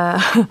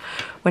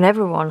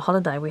 whenever we're on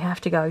holiday, we have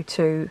to go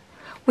to,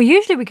 well,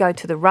 usually we go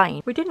to the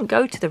range. We didn't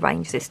go to the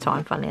range this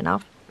time, funnily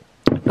enough,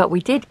 but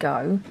we did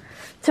go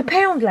to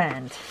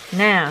Poundland.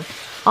 Now,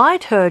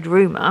 I'd heard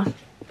rumour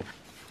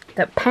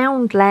that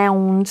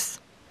Poundland's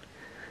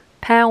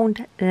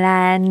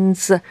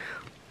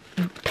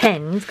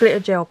pens, glitter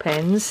gel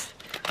pens,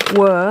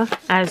 were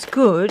as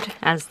good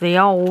as the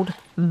old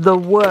The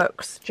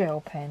Works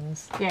gel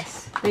pens.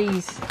 Yes,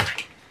 these.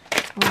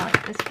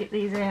 Right, let's get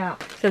these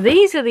out. So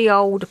these are the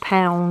old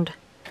Poundland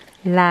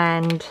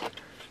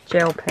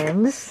gel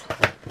pens.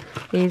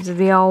 These are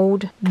the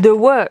old The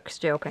Works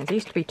gel pens. They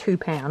used to be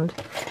 £2.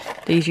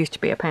 These used to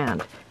be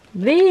 £1.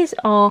 These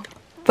are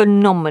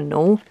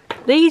phenomenal.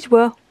 These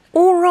were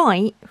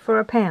alright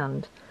for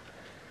 £1.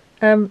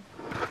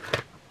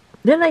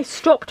 Then they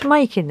stopped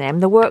making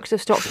them. The Works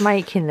have stopped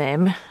making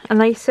them, and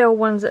they sell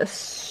ones that are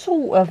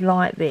sort of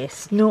like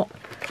this. Not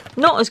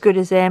as good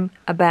as them,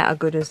 about as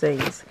good as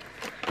these.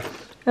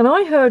 And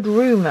I heard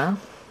rumour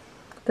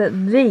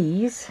that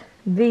these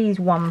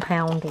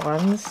 £1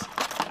 ones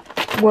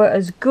were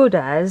as good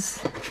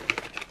as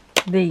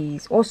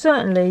these, or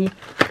certainly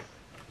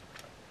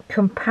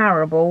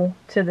comparable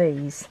to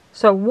these.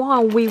 So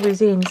while we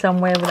was in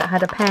somewhere that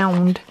had a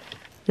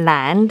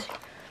Poundland,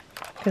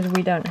 because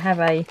we don't have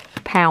a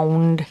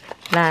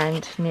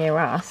Poundland near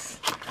us,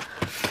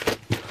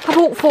 I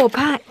bought 4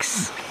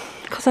 packs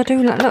because I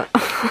do like, look.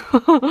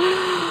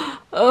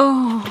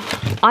 Oh,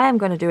 I am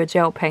going to do a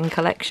gel pen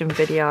collection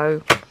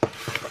video.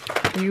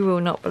 You will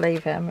not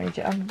believe how many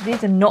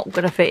these are not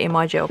going to fit in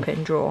my gel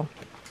pen drawer.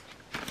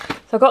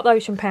 So I got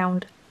those from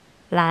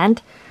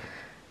Poundland.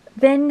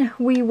 Then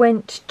we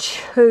went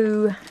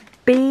to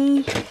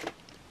B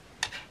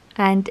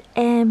and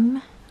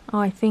M,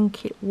 I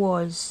think it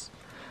was.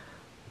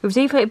 It was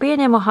either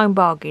B&M or Home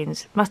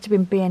Bargains. Must have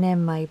been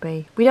B&M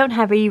maybe. We don't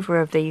have either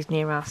of these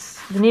near us.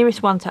 The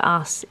nearest one to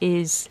us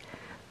is,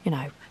 you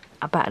know,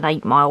 about an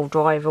 8-mile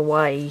drive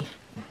away.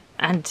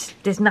 And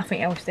there's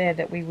nothing else there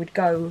that we would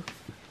go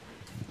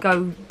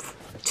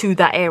to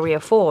that area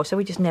for. So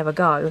we just never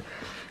go.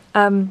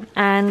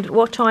 And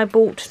what I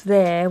bought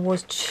there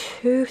was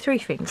 3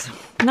 things.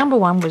 Number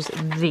one was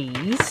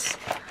these,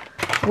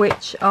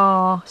 which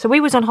are... So we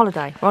was on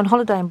holiday. We're on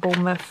holiday in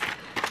Bournemouth.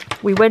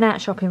 We went out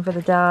shopping for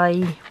the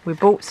day. We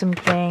bought some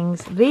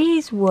things.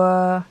 These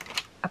were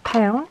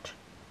 £1.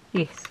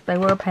 Yes, they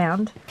were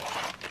 £1.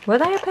 Were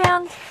they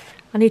 £1?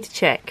 I need to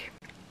check.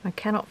 I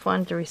cannot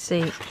find the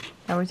receipt.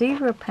 There was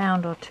either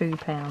 £1 or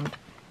 £2.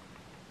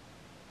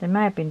 There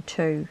may have been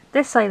 2.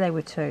 Let's say they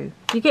were 2.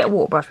 You get a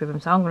water brush with them,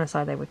 so I'm going to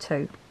say they were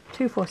 2.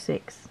 2 for £6.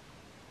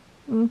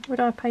 Would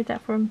I have paid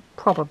that for them?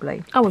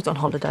 Probably. I was on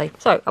holiday.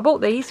 So I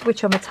bought these,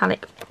 which are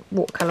metallic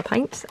watercolour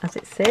paints, as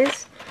it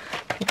says.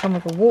 They come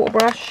with a water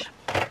brush.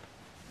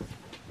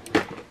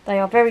 They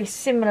are very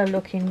similar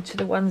looking to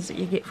the ones that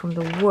you get from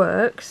the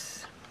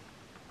Works,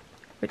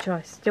 which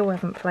I still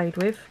haven't played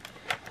with.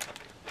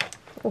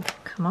 Oh,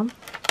 come on.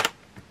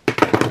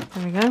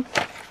 There we go.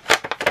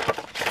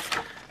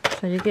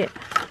 So you get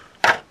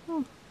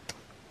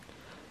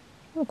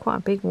quite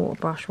a big water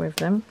brush with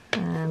them,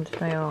 and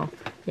they are,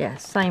 yeah,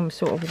 same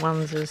sort of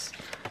ones as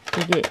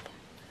you get,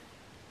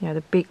 you know,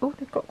 the big, oh,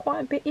 they've got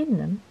quite a bit in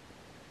them.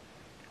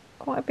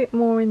 Quite a bit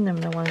more in them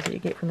than the ones that you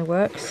get from the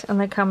Works.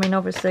 And they come in,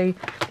 obviously,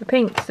 the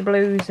pinks, the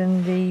blues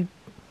and the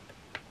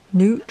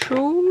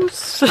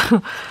neutrals.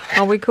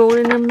 Are we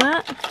calling them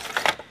that?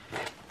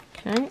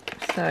 Okay,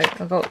 so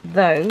I got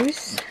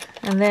those.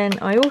 And then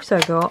I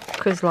also got,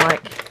 because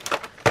like,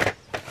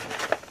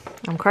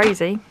 I'm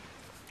crazy,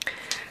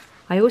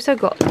 I also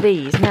got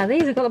these. Now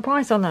these have got the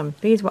price on them.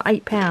 These were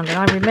 £8, and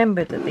I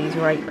remembered that these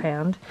were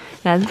 £8.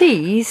 Now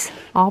these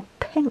are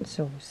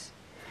pencils.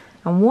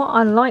 And what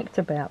I liked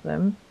about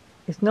them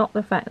is not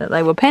the fact that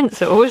they were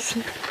pencils.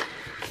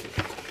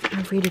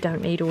 I really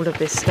don't need all of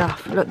this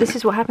stuff. Look, this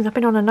is what happens. I've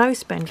been on a no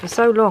spend for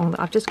so long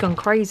that I've just gone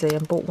crazy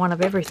and bought one of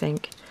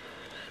everything.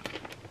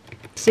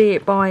 See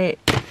it, buy it,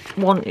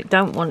 want it,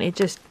 don't want it,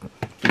 just...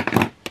 Look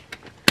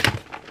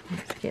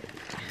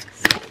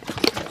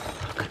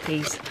at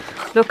these.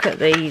 Look at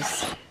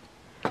these.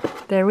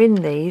 They're in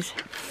these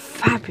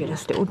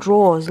fabulous little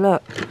drawers,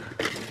 look.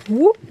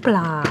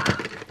 Whoopla!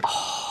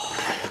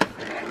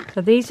 So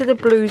these are the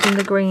blues and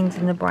the greens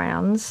and the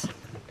browns.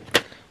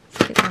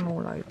 Let's get them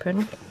all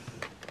open.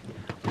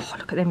 Oh,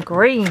 look at them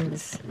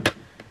greens.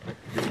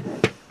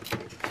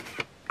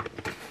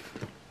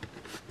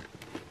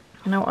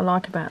 I know what I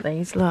like about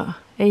these. Look,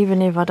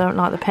 even if I don't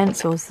like the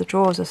pencils, the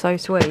drawers are so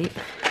sweet.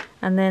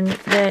 And then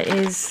there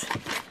is...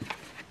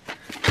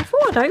 I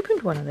thought I'd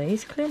opened one of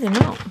these. Clearly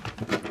not.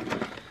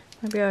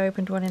 Maybe I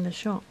opened one in the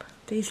shop.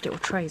 These little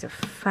trays are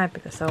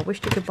fabulous. I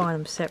wish you could buy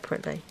them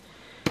separately.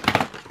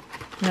 And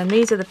then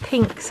these are the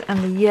pinks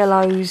and the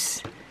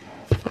yellows.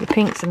 The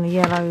pinks and the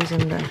yellows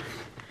and the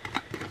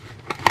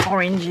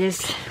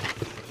oranges.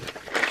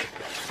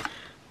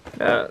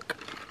 Look.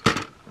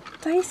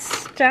 They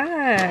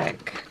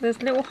stack. There's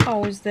little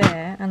holes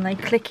there and they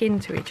click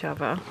into each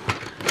other.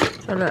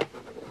 So look.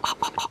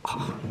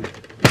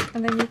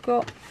 And then you've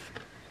got,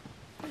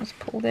 let's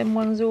pull them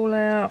ones all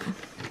out.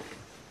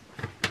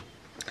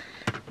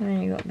 And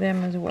then you've got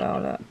them as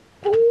well. Look.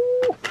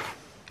 Ooh,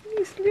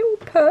 these little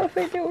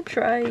perfect little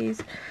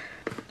trays.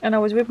 And I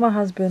was with my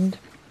husband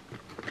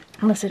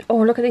and I said, oh,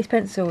 look at these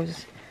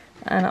pencils.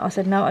 And I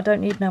said, no, I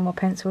don't need no more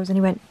pencils. And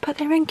he went, but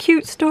they're in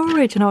cute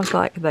storage. And I was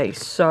like, they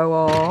so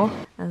are.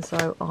 And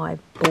so I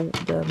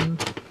bought them.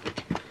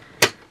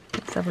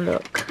 Let's have a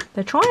look.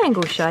 They're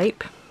triangle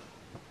shape.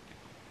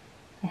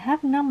 They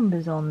have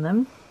numbers on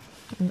them.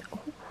 And oh,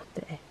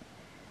 they're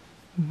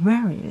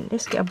very,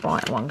 let's get a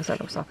bright one because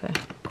that looks like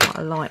quite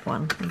a light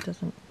one. It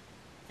doesn't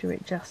do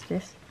it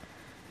justice.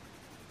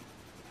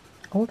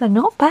 Oh, they're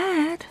not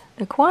bad.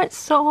 They're quite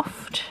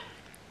soft.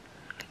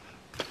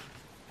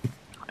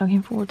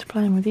 Looking forward to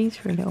playing with these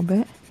for a little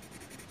bit.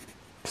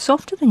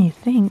 Softer than you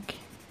think.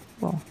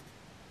 Well,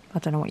 I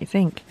don't know what you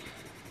think.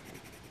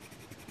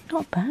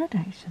 Not bad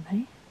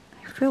actually.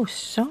 They feel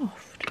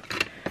soft.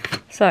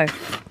 So,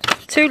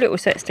 2 little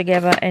sets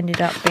together ended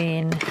up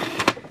being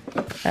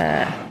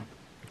 £16.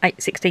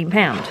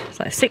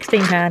 So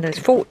 £16, there's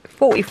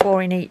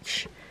 44 in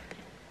each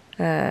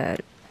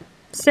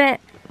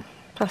set,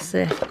 plus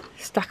the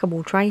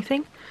stackable tray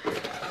thing.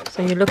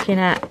 So you're looking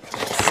at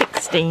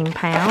 £16.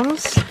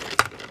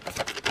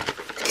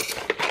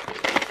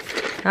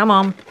 Come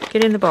on,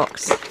 get in the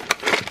box.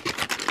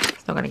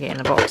 It's not going to get in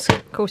the box.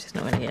 Of course it's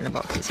not going to get in the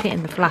box. It's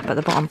hitting the flap at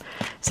the bottom.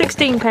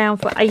 £16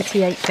 for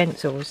 88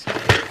 pencils,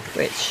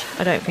 which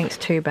I don't think is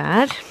too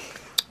bad.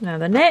 Now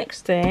the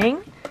next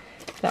thing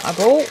that I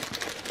bought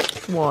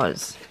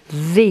was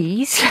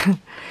these.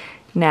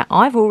 Now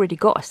I've already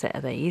got a set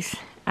of these,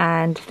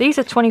 and these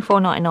are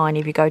 £24.99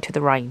 if you go to the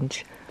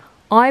range.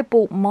 I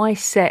bought my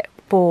set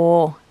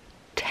for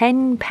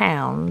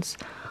 £10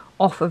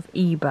 off of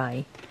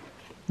eBay.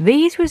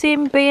 These was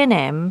in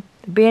B&M,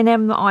 the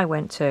B&M that I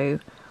went to,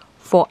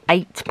 for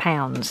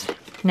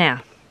 £8.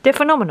 Now, they're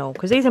phenomenal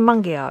because these are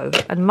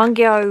Mahoosive, and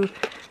Mahoosive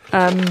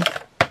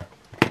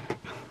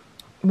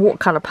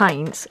watercolour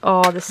paints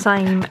are the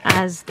same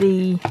as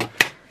the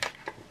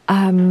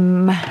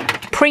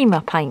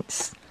Prima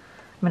paints.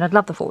 I mean, I'd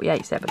love the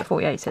 48 set, but the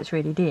 48 set's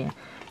really dear.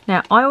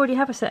 Now, I already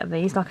have a set of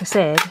these, like I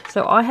said,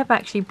 so I have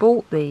actually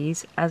bought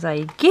these as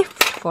a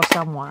gift for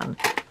someone.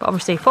 But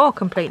obviously, for a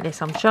complete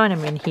list, I'm showing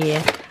them in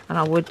here. And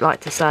I would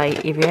like to say,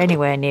 if you're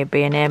anywhere near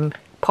B&M,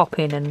 pop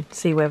in and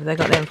see whether they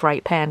got them for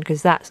 £8,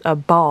 because that's a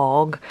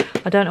barg.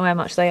 I don't know how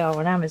much they are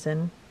on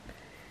Amazon,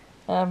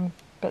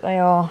 but they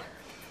are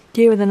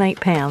dearer than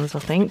 £8, I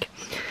think.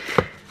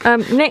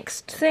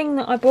 Next thing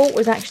that I bought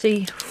was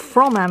actually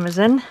from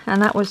Amazon,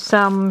 and that was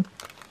some.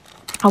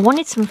 I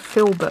wanted some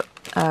filbert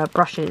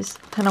brushes,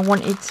 and I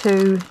wanted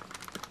to.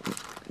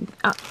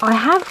 I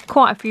have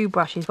quite a few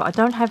brushes, but I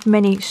don't have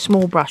many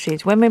small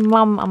brushes. When my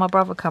mum and my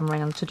brother come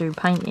around to do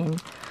painting,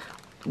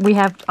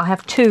 I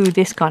have 2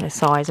 this kind of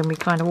size, and we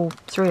kind of all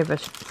 3 of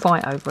us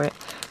fight over it.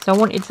 So I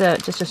wanted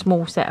just a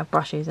small set of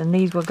brushes, and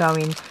these were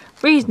going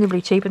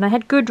reasonably cheap, and they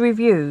had good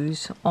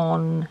reviews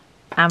on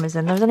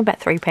Amazon. They was only about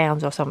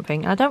 £3 or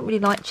something. I don't really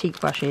like cheap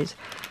brushes,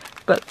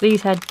 but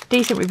these had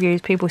decent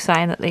reviews. People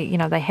saying that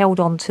they held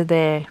on to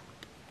their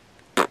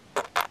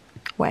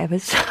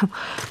whatevers.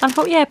 I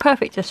thought, yeah,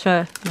 perfect, just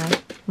for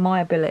my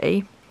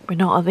ability. We're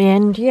not at the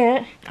end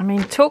yet. I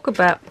mean, talk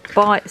about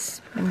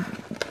bites.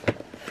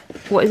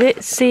 What is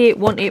it? See it,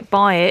 want it,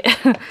 buy it.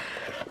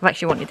 I've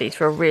actually wanted these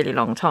for a really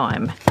long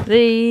time.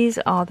 These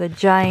are the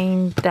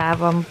Jane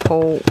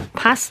Davenport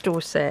pastel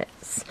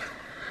sets.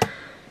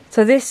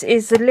 So this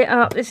is the lit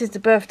up, this is the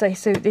birthday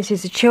suit, this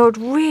is the chilled,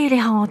 really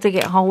hard to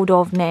get hold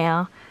of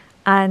now.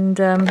 And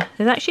there's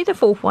actually the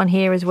 4th one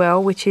here as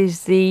well, which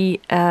is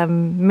the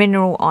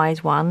mineral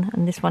eyes one,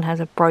 and this one has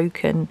a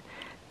broken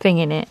thing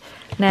in it.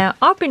 Now,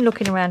 I've been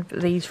looking around for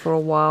these for a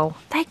while.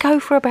 They go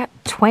for about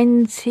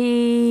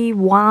 £21,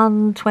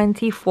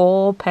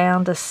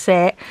 £24 a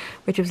set,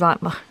 which was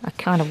like, I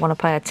kind of want to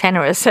pay a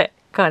tenner a set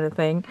kind of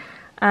thing.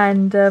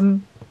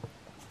 And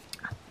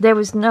there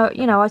was no,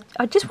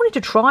 I just wanted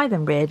to try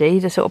them really,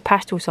 the sort of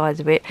pastel sides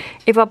of it.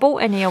 If I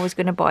bought any, I was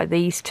going to buy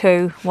these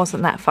 2.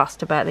 Wasn't that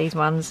fussed about these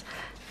ones.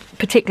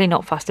 Particularly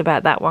not fussed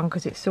about that one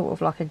because it's sort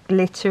of like a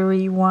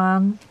glittery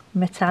one,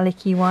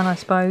 metallic-y one, I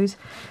suppose.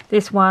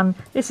 This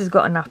has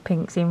got enough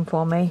pinks in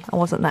for me. I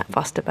wasn't that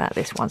fussed about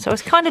this one. So I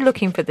was kind of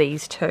looking for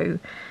these 2.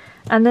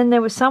 And then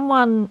there was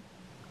someone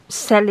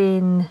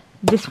selling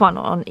this one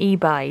on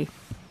eBay.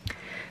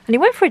 And it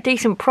went for a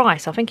decent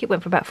price. I think it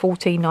went for about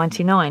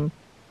 $14.99.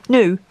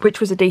 New,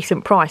 which was a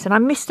decent price, and I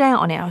missed out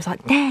on it. I was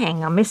like,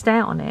 dang, I missed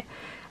out on it.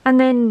 And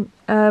then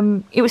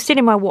it was still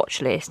in my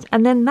watch list,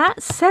 and then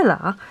that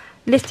seller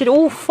listed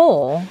all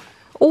 4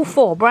 all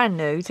 4 brand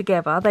new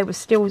together.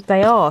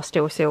 They are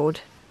still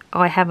sealed.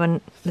 I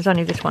haven't, there's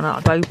only this one that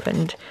I've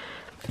opened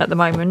at the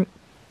moment.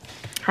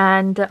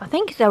 And I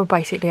think they were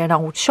basically an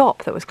old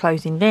shop that was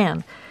closing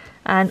down.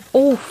 And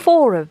all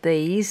 4 of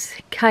these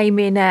came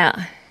in at,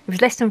 it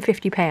was less than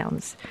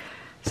 £50.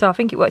 So I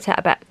think it worked out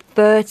about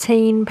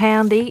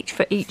 £13 each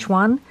for each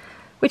one,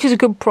 which is a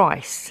good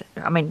price.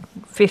 I mean,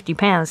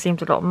 £50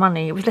 seems a lot of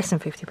money. It was less than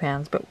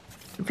 £50, but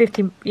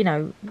 50, you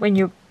know, when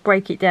you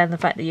break it down, the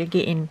fact that you're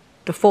getting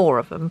the 4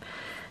 of them.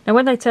 Now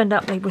when they turned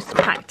up, they was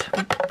packed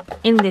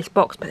in this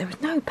box, but there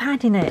was no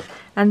pad in it.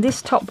 And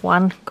this top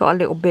one got a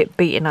little bit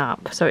beaten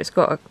up. So it's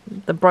got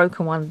the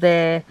broken one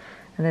there,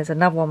 and there's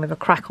another one with a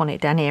crack on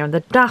it down here. And the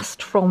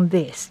dust from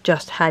this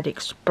just had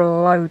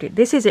exploded.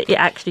 This is it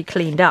actually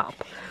cleaned up.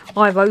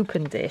 I've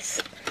opened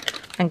this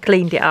and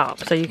cleaned it up,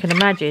 so you can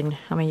imagine.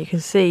 I mean, you can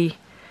see,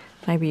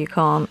 maybe you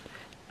can't,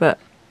 but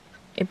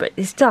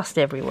it's dust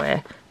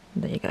everywhere.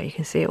 There you go, you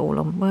can see it all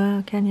on,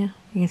 well, can you?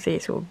 You can see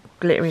it sort of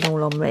glittering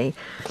all on me.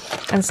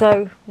 And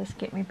so, let's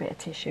get me a bit of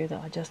tissue that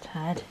I just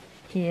had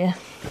here.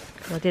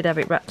 I did have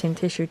it wrapped in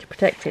tissue to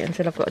protect it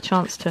until I've got a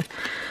chance to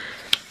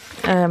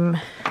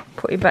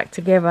put it back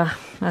together,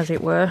 as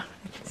it were.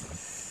 You can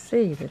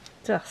see the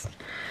dust.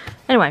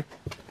 Anyway,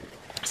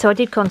 so I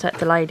did contact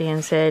the lady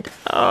and said,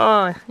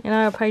 oh, you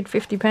know, I paid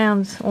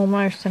 £50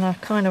 almost, and I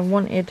kind of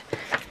wanted,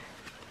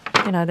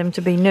 you know, them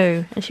to be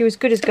new. And she was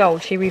good as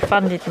gold. She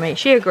refunded me.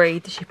 She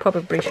agreed that she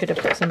probably should have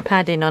put some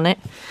padding on it,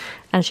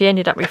 and she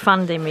ended up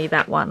refunding me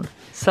that one.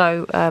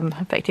 So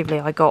effectively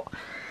I got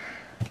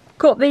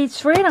these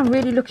 3, and I'm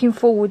really looking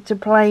forward to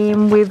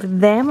playing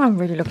with them. I'm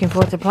really looking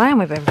forward to playing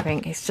with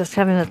everything. It's just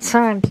having the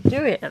time to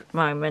do it at the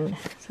moment.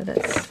 So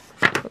let's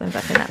put them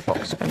back in that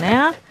box for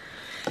now.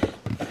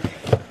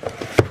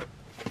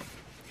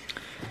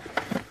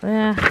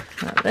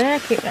 Up there,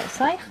 keep that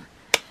safe.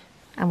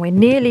 And we're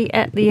nearly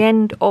at the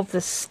end of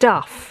the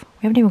stuff.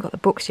 We haven't even got the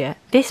books yet.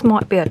 This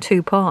might be a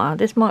 2-parter.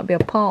 This might be a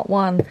part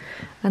 1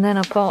 and then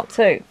a part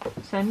 2.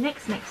 So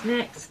next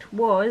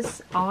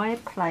was I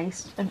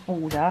placed an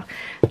order.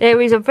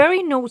 There is a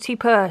very naughty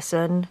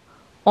person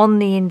on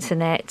the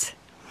internet.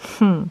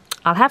 I'll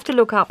have to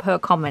look up her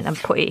comment and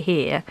put it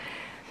here.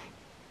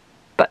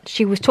 But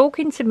she was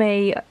talking to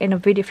me in a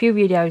few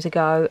videos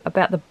ago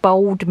about the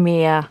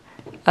Boldmere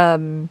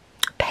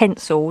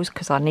pencils,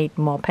 because I need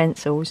more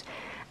pencils,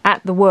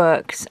 at the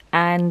works,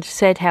 and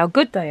said how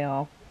good they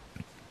are.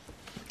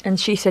 And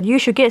she said, you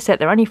should get a set,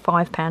 they're only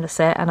 £5 a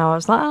set. And I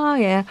was like, oh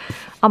yeah,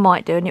 I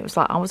might do. And it was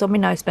like, I was on my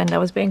no spend, I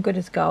was being good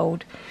as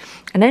gold.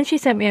 And then she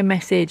sent me a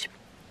message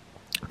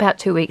about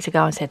 2 weeks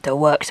ago and said, the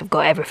works have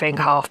got everything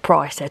half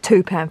price, they're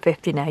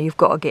 £2.50 now, you've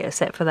got to get a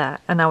set for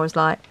that. And I was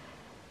like,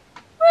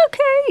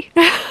 okay.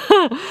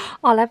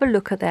 I'll have a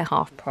look at their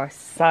half price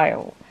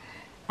sale.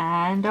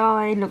 And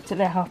I looked at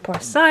their half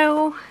price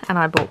sale, and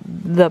I bought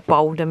the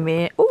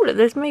Boldmere. Oh, look,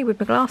 there's me with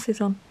my glasses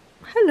on.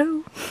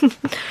 Hello.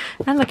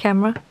 And the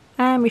camera,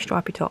 and my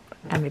stripy top,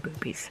 and my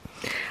boobies.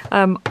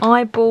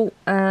 I bought,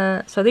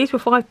 so these are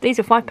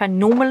 £5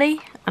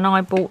 normally, and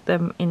I bought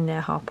them in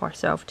their half price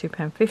sale for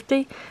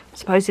 £2.50.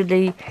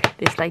 Supposedly,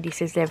 this lady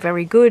says they're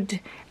very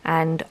good,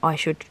 and I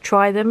should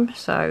try them,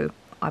 so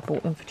I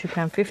bought them for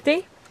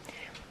 £2.50.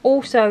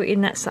 Also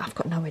in that stuff, I've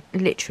got nowhere,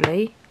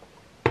 literally,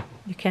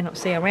 you cannot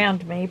see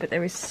around me, but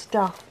there is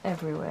stuff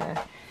everywhere.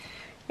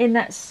 In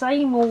that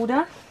same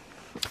order,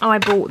 I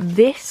bought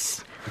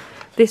this.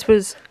 This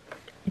was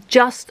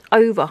just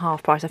over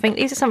half price. I think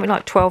these are something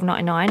like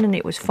 £12.99, and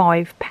it was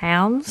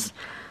 £5.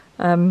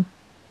 And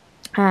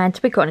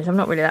to be quite honest, I'm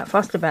not really that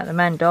fussed about the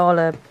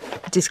mandala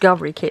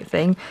discovery kit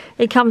thing.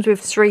 It comes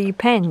with 3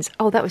 pens.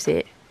 Oh, that was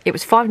it. It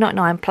was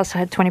 £5.99 plus I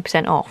had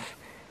 20% off.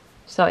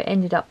 So it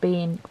ended up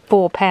being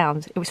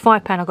 £4. It was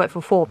 £5, I got it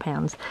for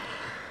 £4.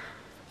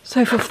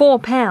 So for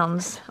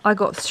 £4, I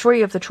got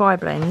 3 of the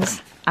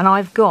tri-blends, and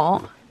I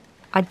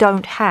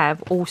don't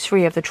have all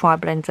 3 of the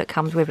tri-blends that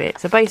comes with it.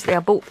 So basically I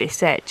bought this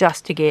set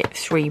just to get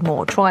 3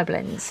 more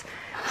tri-blends.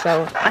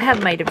 So I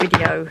have made a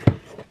video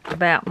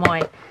about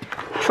my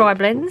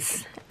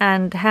tri-blends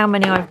and how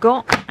many I've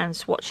got and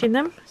swatching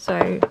them.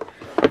 So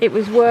it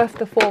was worth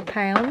the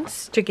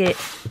 £4 to get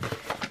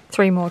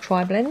 3 more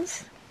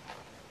tri-blends.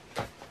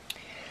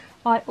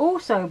 I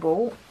also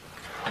bought...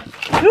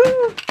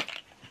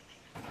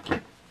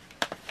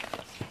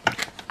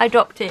 I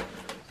dropped it.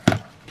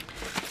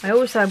 I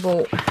also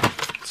bought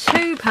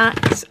 2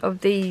 packs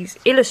of these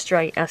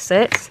Illustrator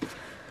sets,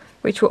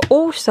 which were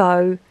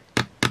also,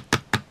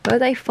 were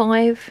they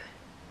 5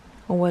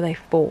 or were they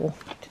 4?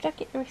 Did I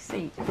get the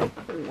receipt? Oh,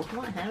 I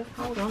might have.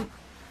 Hold on.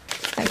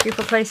 Thank you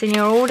for placing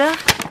your order.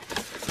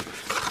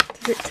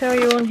 Does it tell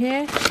you on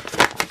here?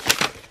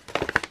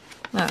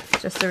 No,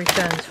 it's just the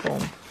returns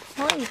form.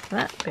 What is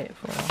that bit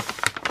for?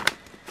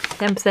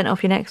 10%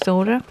 off your next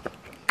order.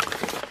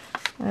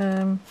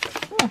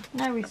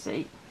 No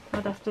receipt.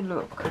 I'd have to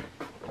look.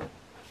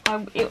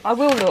 I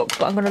will look,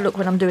 but I'm going to look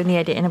when I'm doing the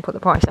editing and put the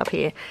price up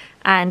here.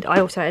 And I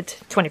also had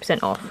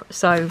 20% off.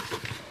 So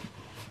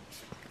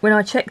when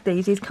I checked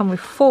these come with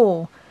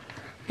 4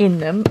 in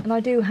them, and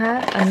I do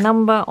have a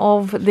number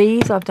of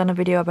these. I've done a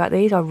video about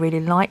these. I really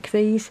like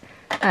these,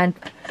 and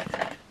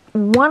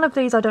one of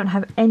these I don't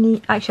have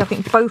any, actually I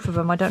think both of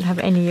them I don't have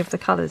any of the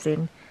colours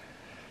in.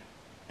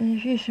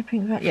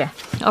 Yeah,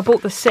 I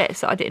bought the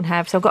sets that I didn't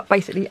have, so I've got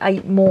basically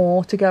 8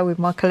 more to go with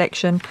my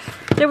collection.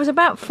 There was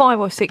about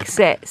 5 or 6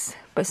 sets,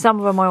 but some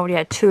of them I already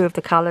had 2 of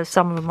the colours,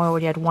 some of them I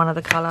already had one of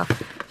the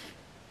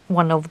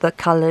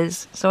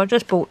colours. So I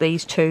just bought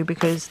these 2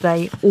 because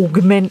they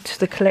augment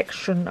the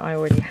collection I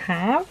already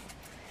have.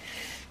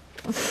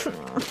 I'm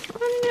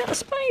running out of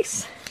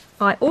space.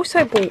 I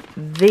also bought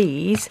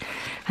these,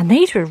 and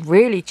these were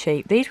really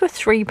cheap. These were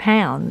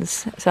 £3,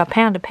 so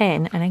 £1 a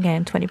pen, and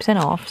again 20%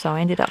 off, so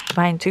I ended up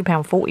paying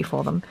 £2.40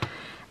 for them.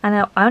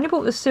 And I only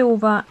bought the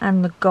silver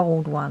and the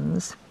gold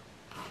ones,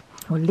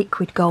 or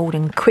liquid gold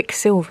and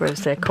quicksilver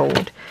as they're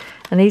called.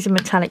 And these are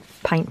metallic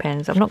paint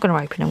pens. I'm not going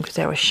to open them because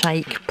they're a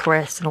shake,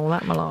 press and all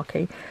that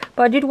malarkey.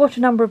 But I did watch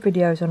a number of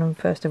videos on them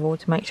first of all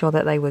to make sure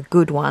that they were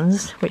good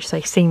ones, which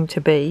they seem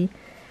to be.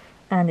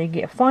 And you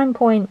get a fine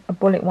point, a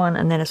bullet one,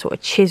 and then a sort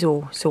of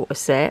chisel sort of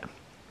set.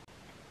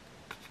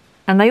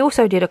 And they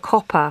also did a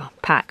copper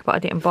pack, but I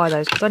didn't buy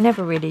those because I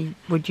never really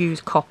would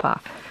use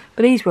copper.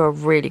 But these were a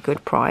really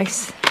good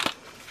price.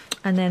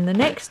 And then the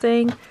next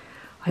thing,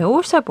 I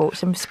also bought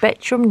some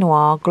Spectrum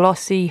Noir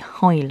Glossy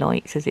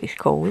Highlights, as it's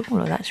called.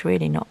 Oh, that's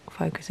really not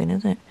focusing,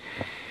 is it?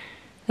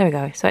 There we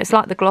go. So it's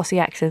like the glossy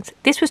accents.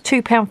 This was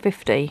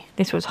 £2.50.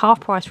 This was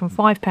half price from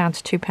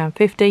 £5 to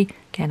 £2.50.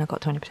 Again, I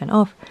got 20%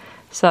 off.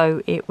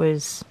 So it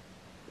was,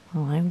 I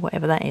don't know,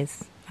 whatever that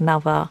is,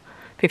 another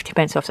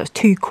 50p off. So it's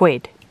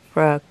 £2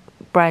 for a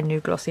brand new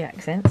glossy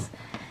accents.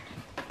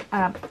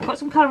 Got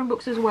some colouring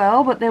books as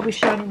well, but they'll be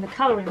shown in the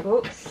colouring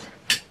books.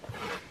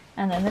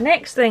 And then the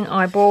next thing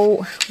I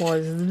bought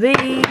was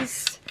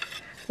these,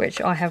 which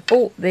I have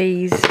bought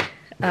these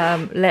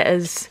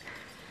letters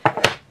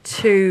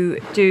to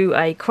do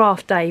a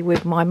craft day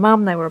with my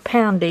mum. They were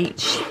 £1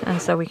 each, and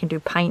so we can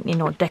do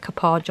painting or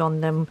decoupage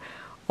on them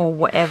or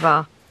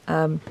whatever.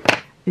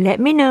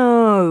 Let me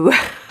know.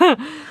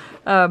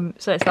 So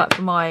it's like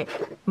for my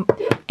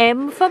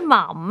M for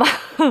mum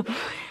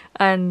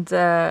and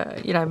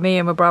you know, me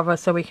and my brother,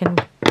 so we can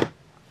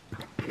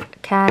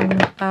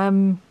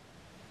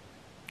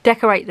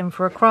decorate them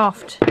for a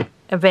craft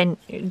event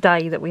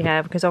day that we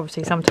have, because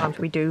obviously sometimes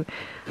we do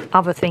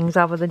other things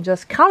other than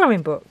just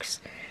colouring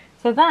books.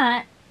 So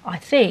that, I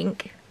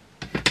think,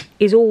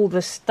 is all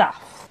the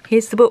stuff.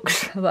 Here's the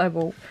books that I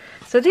bought.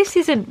 So this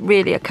isn't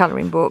really a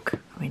colouring book.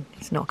 I mean,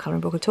 it's not a colouring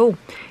book at all.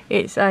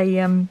 It's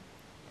a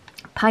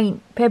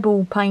painting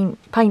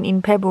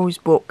pebbles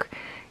book.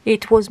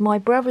 It was my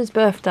brother's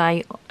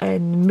birthday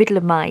in the middle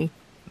of May,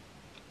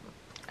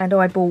 and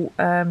I bought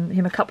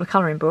him a couple of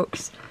colouring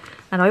books.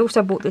 And I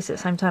also bought this at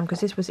the same time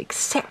because this was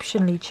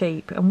exceptionally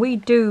cheap. And we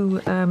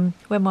do,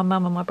 when my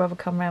mum and my brother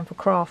come around for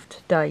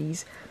craft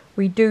days,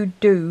 we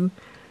do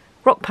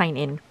rock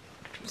painting,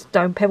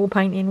 stone pebble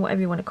painting,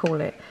 whatever you want to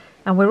call it.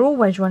 And we're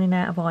always running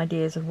out of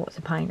ideas of what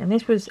to paint. And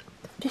this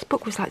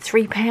book was like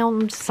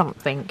 £3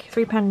 something,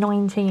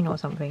 £3.19 or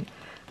something.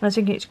 And I was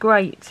thinking it's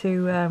great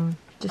to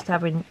just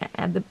have in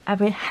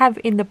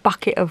the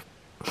bucket of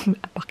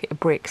a bucket of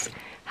bricks,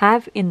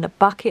 have in the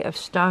bucket of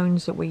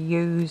stones that we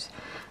use,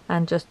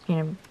 and just, you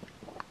know,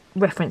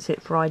 reference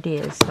it for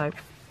ideas. So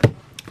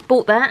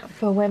bought that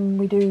for when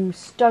we do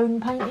stone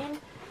painting,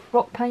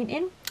 rock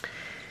painting.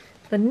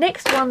 The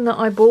next one that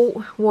I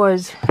bought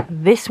was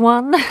this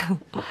one.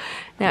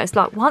 Now it's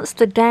like, once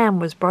the dam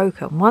was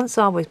broken, once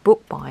I was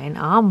book buying,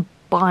 I'm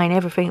buying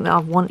everything that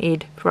I've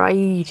wanted for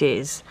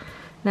ages.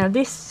 Now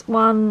this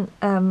one,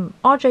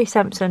 RJ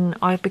Sampson,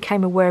 I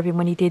became aware of him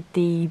when he did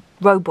the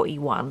robot-y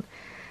one.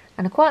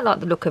 And I quite like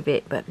the look of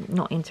it, but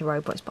not into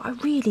robots. But I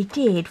really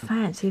did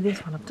fancy this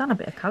one. I've done a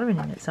bit of colouring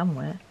in it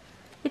somewhere.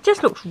 It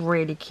just looks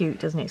really cute,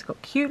 doesn't it? It's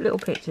got cute little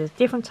pictures,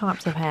 different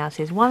types of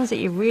houses, ones that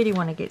you really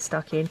want to get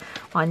stuck in.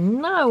 I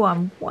know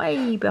I'm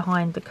way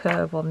behind the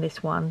curve on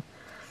this one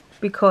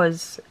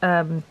because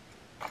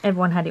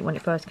everyone had it when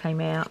it first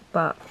came out.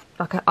 But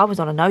like I was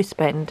on a no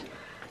spend,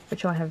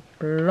 which I have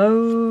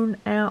blown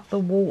out the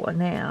water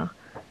now.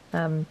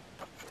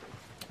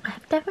 I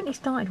have definitely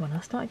started one. I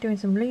started doing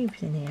some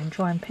leaves in here and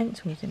trying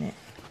pencils in it.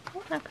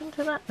 What happened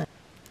to that then?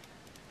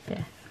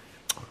 Yeah,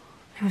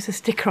 there was a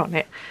sticker on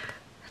it.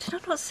 Did I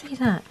not see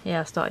that?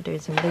 Yeah, I started doing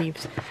some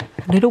leaves.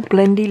 Little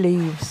blendy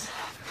leaves.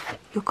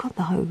 Look at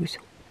those.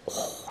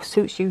 Oh,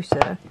 suits you,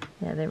 sir.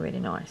 Yeah, they're really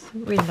nice.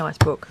 Really nice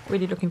book.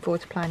 Really looking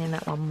forward to playing in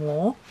that one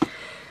more.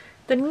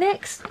 The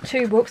next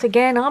 2 books,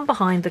 again, I'm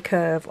behind the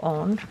curve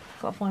on.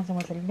 Got to find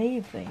somewhere to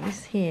leave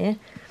these here.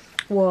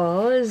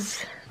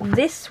 Was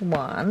this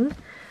one.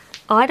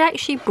 I'd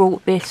actually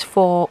bought this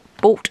for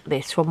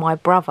my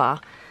brother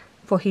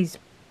for his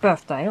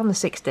birthday on the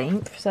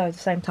 16th. So the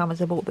same time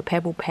as I bought the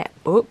Pebble Pet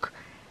book.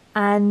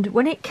 And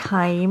when it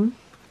came,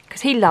 because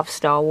he loves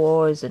Star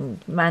Wars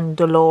and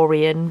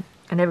Mandalorian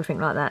and everything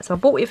like that, so I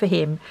bought it for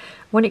him.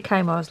 When it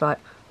came, I was like,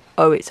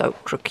 oh, it's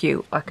ultra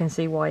cute. I can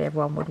see why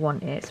everyone would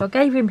want it. So I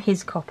gave him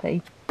his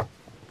copy.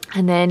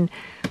 And then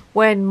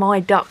when my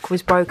duck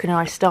was broken and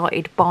I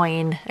started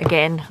buying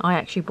again, I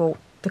actually bought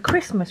the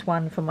Christmas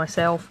one for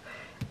myself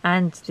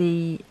and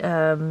the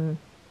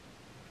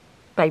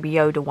Baby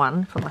Yoda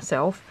one for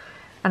myself.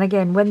 And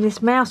again, when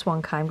this mouse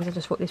one came, because I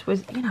just thought this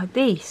was, you know,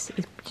 this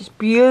is just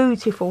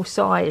beautiful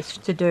size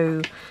to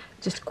do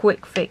just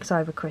quick fix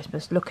over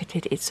Christmas. Look at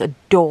it, it's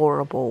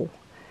adorable.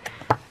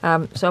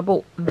 So I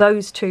bought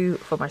those two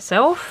for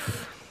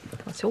myself.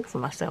 That's all for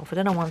myself. I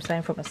don't know why I'm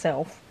saying for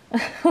myself.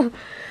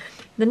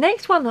 The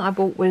next one that I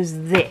bought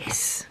was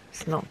this.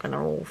 It's not going to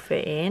all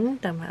fit in,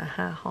 no matter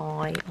how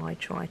high I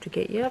try to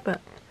get you,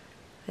 but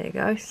there you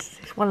go.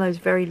 It's one of those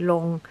very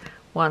long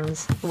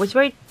ones. It was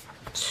very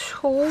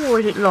tall, or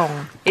is it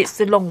long? It's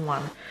the long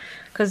one,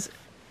 because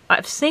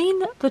I've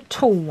seen the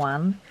tall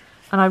one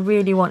and I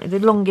really wanted the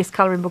longest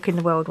colouring book in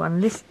the world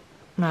one. This,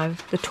 no,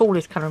 the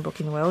tallest colouring book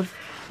in the world,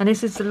 and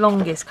this is the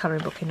longest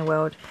colouring book in the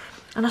world.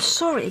 And I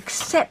saw it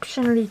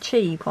exceptionally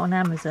cheap on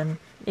Amazon.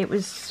 It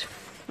was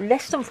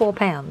less than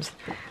 £4.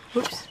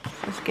 Whoops,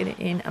 let's get it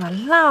in. And I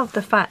love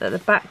the fact that the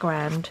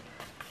background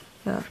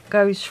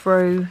goes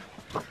through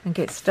and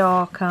gets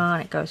darker,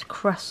 and it goes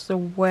across the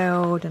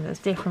world, and there's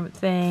different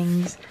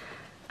things.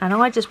 And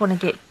I just want to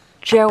get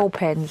gel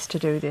pens to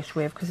do this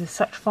with, because there's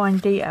such fine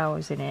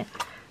details in it.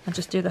 And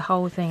just do the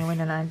whole thing in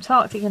an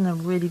Antarctic in a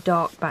really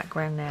dark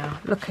background now.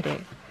 Look at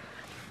it.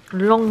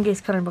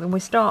 Longest colouring book, and we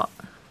start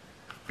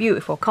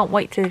beautiful. Can't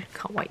wait to do it.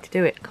 Can't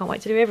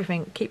wait to do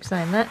everything. Keep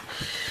saying that.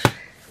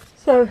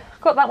 So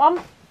got that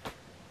one.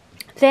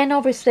 Then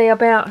obviously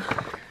about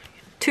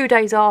 2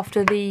 days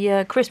after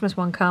the Christmas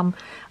one come,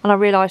 and I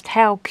realised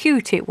how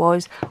cute it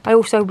was, I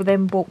also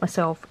then bought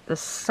myself the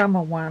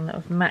summer one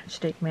of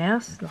Matchstick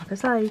Mouse. Like I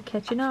say,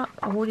 catching up.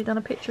 I've already done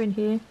a picture in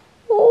here.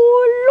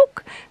 Oh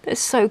look, that's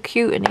so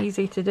cute and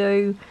easy to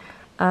do.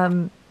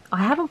 I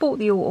haven't bought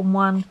the autumn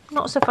one.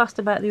 Not so fussed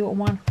about the autumn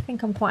one. I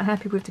think I'm quite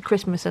happy with the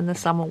Christmas and the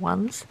summer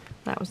ones.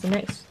 That was the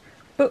next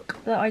book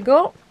that I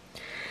got.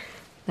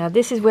 Now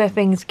this is where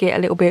things get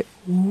a little bit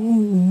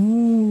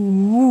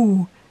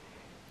ooh.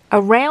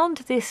 Around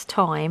this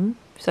time,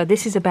 so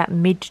this is about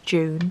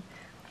mid-June,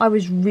 I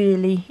was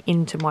really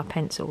into my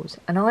pencils,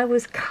 and I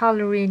was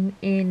colouring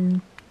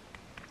in,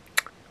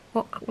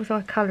 what was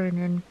I colouring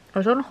in? I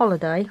was on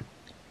holiday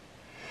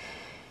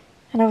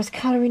and I was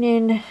colouring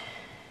in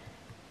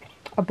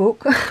a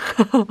book.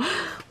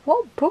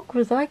 What book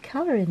was I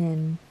colouring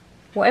in?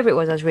 Whatever it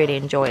was, I was really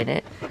enjoying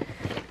it.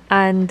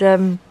 And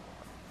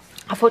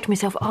I thought to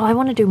myself, oh, I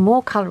want to do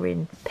more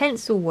colouring,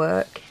 pencil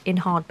work in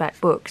hardback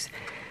books.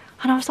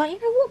 And I was like, you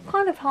know, what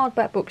kind of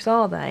hardback books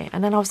are they?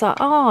 And then I was like,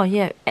 oh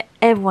yeah,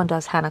 everyone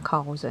does Hannah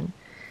Carlson.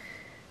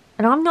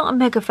 And I'm not a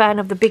mega fan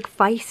of the big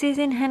faces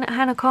in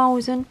Hannah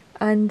Carlson.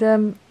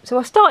 And so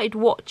I started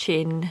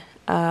watching,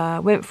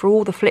 went through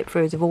all the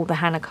flip-throughs of all the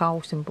Hannah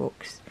Carlson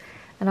books.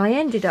 And I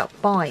ended up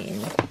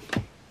buying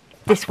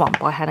this one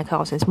by Hannah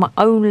Carlson. It's my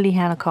only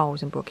Hannah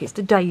Carlson book. It's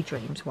the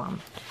Daydreams one.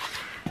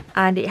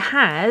 And it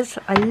has,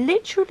 I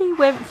literally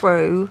went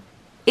through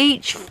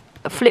each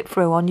flip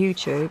through on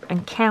YouTube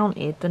and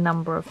counted the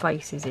number of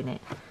faces in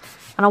it.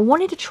 And I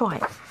wanted to try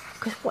it,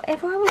 because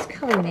whatever I was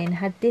colouring in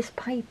had this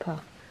paper.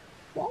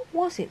 What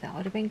was it that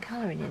I'd have been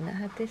colouring in that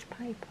had this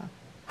paper?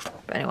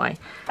 But anyway,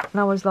 and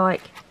I was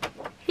like,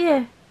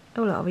 yeah,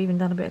 oh look, I've even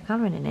done a bit of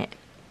colouring in it.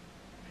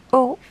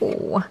 Oh,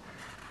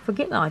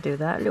 forget that I do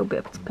that, a little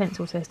bit of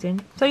pencil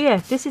testing. So yeah,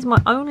 this is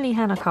my only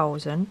Hannah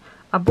Carlson.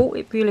 I bought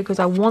it purely because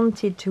I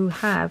wanted to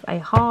have a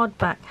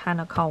hardback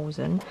Hannah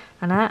Carlson,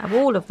 and out of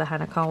all of the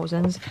Hannah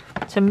Carlsons,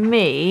 to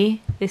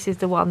me, this is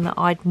the one that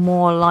I'd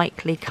more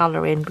likely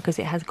colour in, because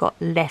it has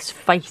got less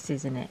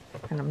faces in it,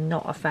 and I'm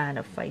not a fan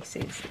of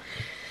faces.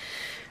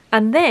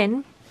 And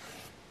then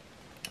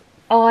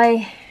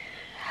I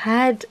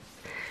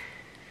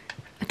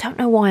don't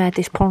know why I had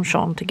this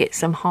penchant to get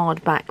some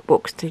hardback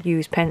books to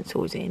use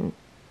pencils in,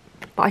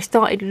 but I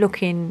started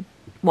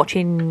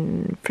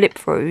watching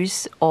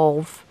flip-throughs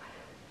of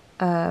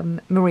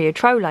Maria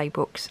Trolle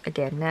books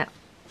again. Now,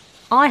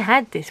 I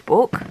had this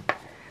book.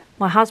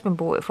 My husband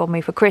bought it for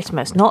me for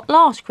Christmas. Not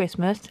last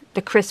Christmas,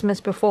 the Christmas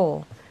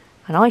before.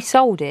 And I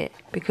sold it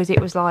because it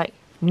was like,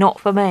 not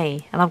for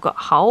me. And I've got a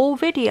whole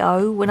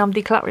video when I'm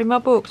decluttering my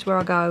books where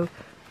I go,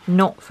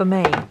 not for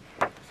me.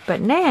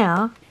 But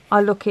now,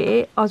 I look at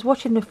it, I was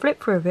watching the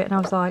flip through of it and I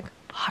was like,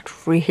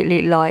 I'd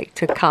really like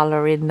to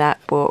colour in that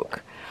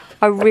book.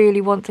 I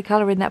really want to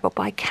colour in that book,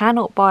 but I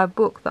cannot buy a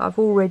book that I've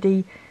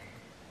already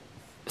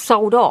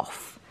sold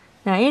off.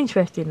 Now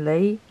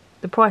interestingly,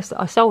 the price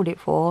that I sold it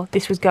for,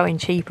 this was going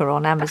cheaper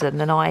on Amazon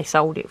than I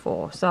sold it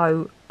for.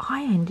 So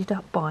I ended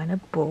up buying a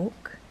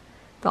book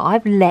that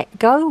I've let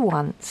go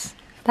once.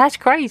 That's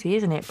crazy,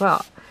 isn't it?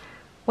 But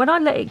when I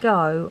let it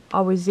go, I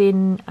was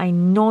in a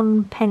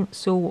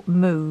non-pencil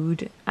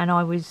mood, and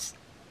I was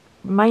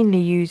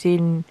mainly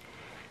using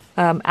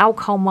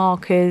alcohol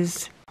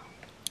markers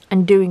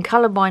and doing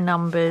colour by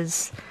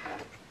numbers.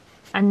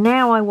 And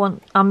now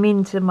I'm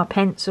into my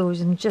pencils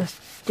and just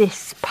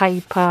this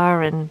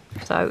paper, and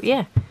so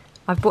yeah,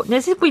 I've bought.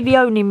 This will be the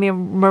only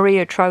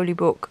Maria Trolle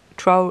book,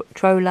 Troll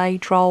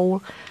that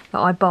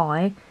I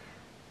buy.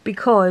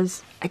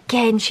 because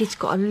again she's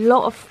got a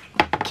lot of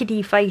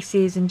kiddie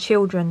faces and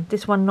children.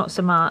 This one not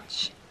so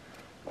much,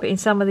 but in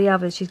some of the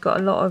others she's got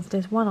a lot of,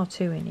 there's one or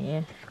two in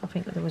here. I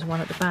think that there was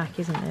one at the back,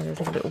 isn't there?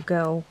 There's a little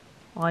girl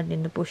hiding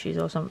in the bushes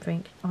or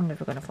something. I'm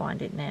never going to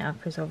find it now,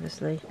 because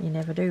obviously you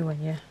never do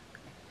when you're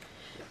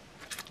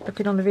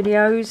looking on the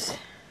videos.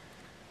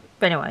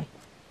 But anyway,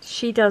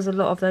 she does a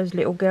lot of those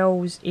little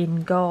girls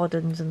in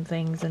gardens and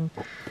things, and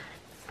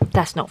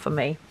that's not for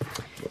me.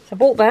 So I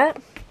bought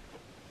that.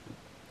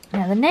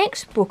 Now the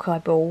next book I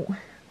bought,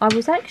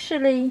 I'd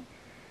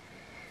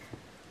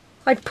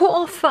put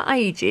off for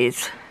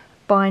ages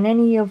buying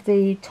any of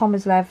the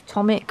Tomislav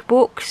Tomic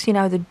books, you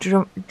know, the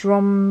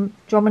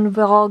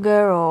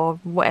Drommenvarga or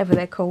whatever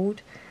they're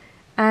called.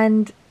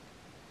 And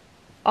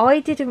I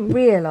didn't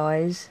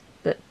realise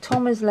that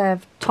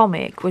Tomislav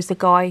Tomic was the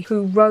guy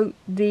who wrote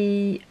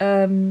the,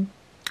 who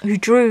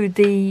drew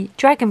the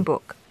dragon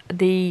book,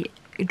 the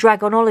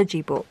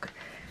Dragonology book.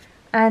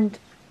 And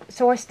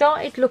so I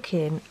started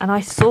looking and I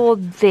saw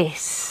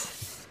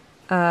this.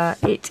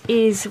 It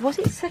is, was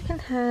it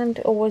second hand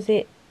or was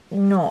it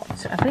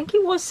not? I think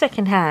it was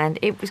second hand.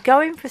 It was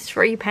going for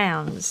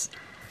 £3,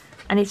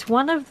 and it's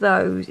one of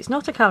those, it's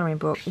not a colouring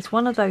book, it's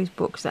one of those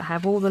books that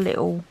have all the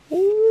little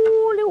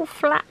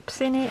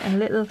flaps in it and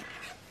little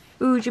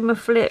Ujima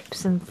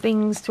flips and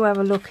things to have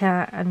a look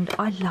at, and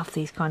I love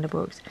these kind of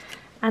books.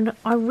 And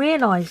I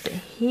realised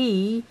that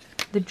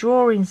the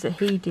drawings that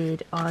he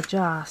did are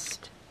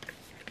just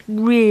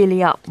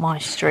really up my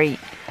street.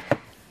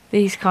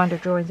 These kind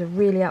of drawings are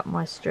really up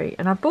my street,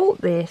 and I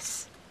bought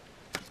this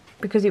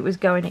because it was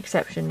going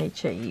exceptionally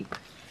cheap,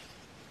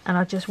 and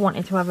I just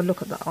wanted to have a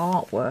look at the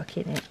artwork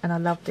in it, and I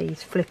love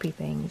these flippy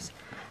things,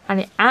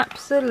 and it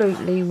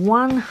absolutely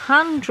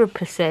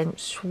 100%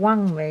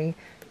 swung me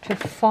to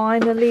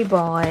finally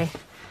buy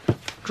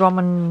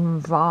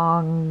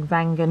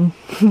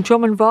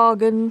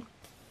Drommenvarga,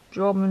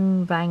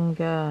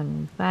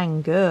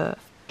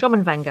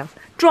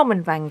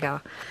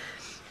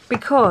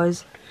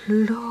 because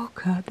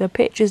look at the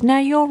pictures. Now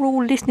you're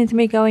all listening to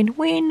me going,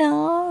 we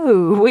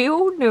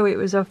all knew it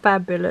was a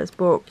fabulous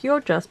book,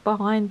 you're just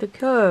behind the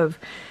curve.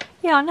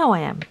 Yeah, I know I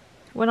am.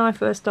 When I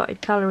first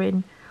started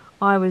colouring,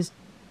 I was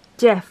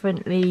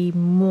definitely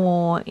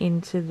more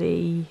into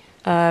the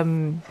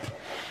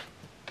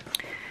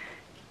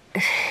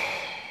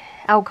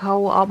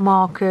alcohol art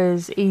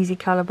markers, easy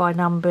colour by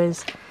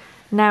numbers.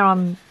 Now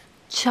I'm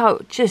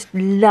just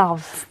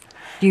love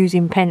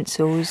using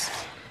pencils,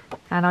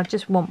 and I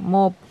just want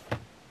more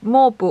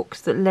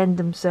books that lend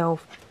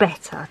themselves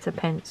better to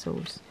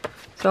pencils.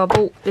 So I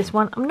bought this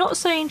one. I'm not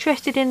so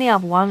interested in the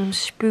other one,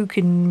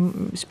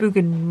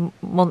 Spookin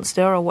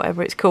Monster or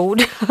whatever it's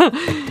called,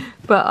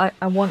 but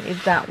I wanted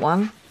that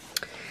one.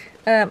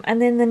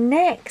 And then the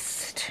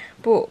next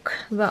book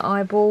that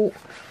I bought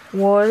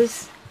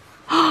was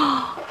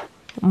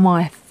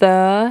my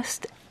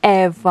first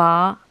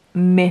ever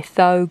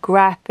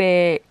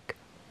mythographic.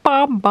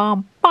 Bum,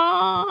 bum,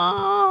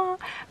 bum.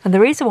 And the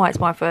reason why it's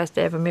my first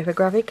ever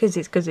mythographic is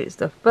because it's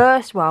the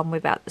first one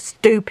without the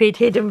stupid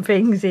hidden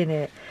things in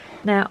it.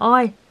 Now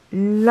I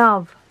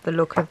love the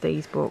look of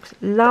these books,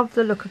 love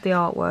the look of the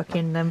artwork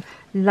in them,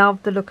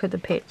 love the look of the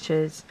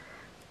pictures,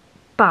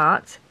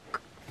 but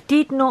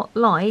did not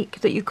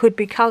like that you could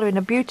be colouring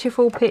a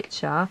beautiful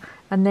picture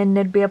and then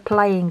there'd be a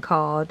playing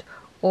card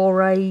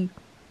or a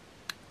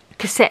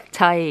cassette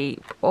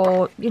tape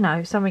or, you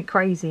know, something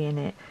crazy in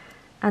it.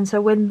 And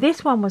so when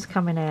this one was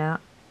coming out,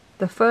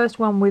 the first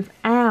one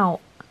without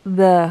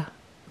the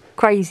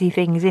crazy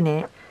things in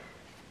it,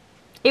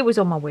 it was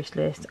on my wish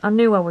list. I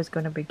knew I was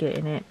going to be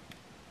getting it.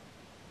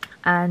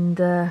 And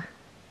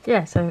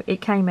yeah, so it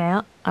came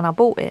out and I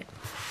bought it.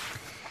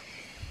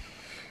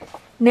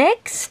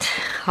 Next,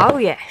 oh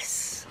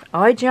yes,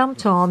 I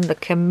jumped on the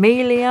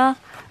Camellia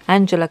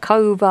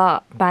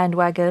Angelikova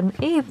bandwagon,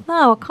 even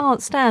though I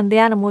can't stand the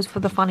animals for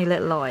the funny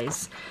little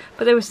eyes.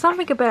 But there was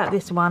something about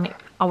this one.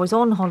 I was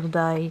on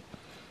holiday.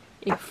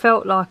 It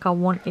felt like I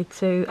wanted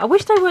to. I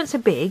wish they weren't so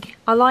big.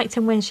 I liked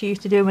them when she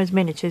used to do them as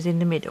miniatures in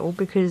the middle,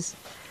 because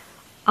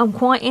I'm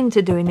quite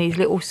into doing these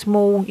little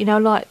small, you know,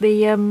 like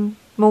the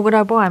Morgan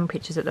O'Brien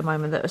pictures at the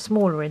moment that are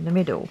smaller in the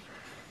middle.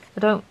 I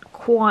don't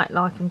quite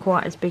like them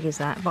quite as big as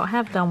that, but I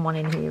have done one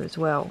in here as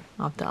well.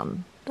 I've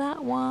done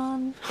that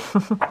one.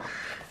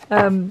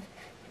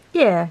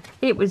 Yeah,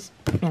 it was,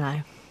 you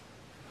know,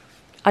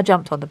 I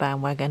jumped on the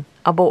bandwagon.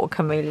 I bought a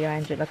Camellia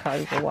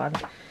Angelikova one.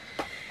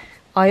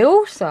 I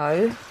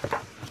also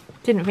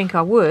didn't think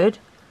I would.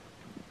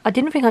 I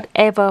didn't think I'd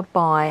ever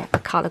buy a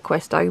Colour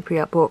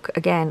Questopia book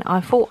again. I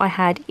thought I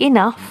had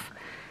enough.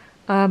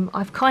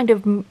 I've kind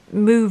of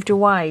moved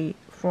away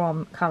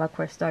from Colour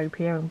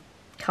Questopia and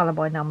colour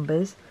by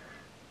numbers.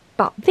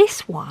 But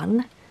this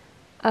one,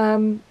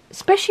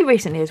 especially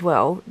recently as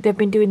well, they've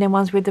been doing them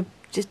ones with the,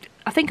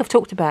 I think I've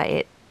talked about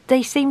it.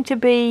 They seem to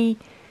be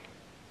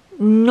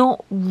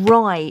not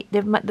right.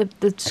 They've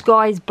the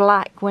sky's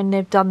black when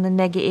they've done the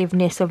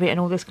negativeness of it and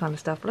all this kind of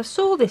stuff. But I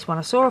saw this one.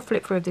 I saw a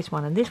flip through of this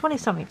one, and this one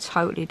is something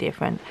totally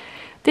different.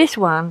 This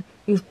one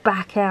is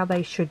back how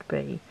they should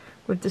be.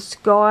 with the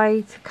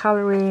sky to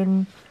colour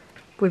in,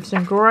 with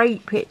some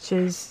great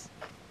pictures.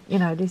 You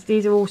know,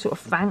 these are all sort of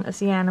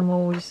fantasy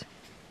animals,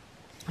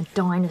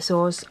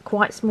 dinosaurs,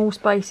 quite small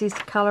spaces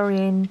to colour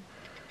in.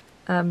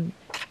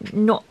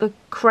 Not the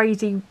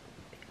crazy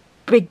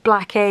big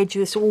black edge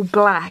that's all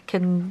black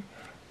and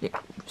it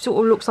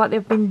sort of looks like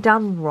they've been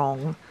done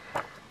wrong.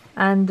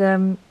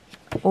 And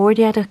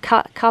already had a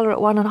colour at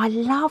one, and I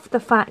love the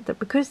fact that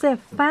because they're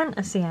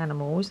fantasy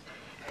animals,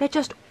 they're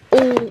just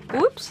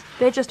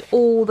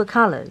all the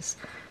colours.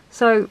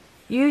 So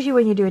usually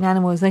when you're doing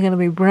animals, they're going to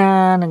be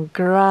brown and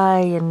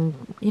grey, and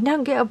you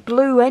don't get a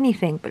blue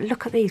anything. But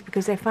look at these,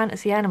 because they're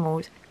fantasy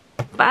animals,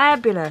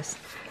 fabulous.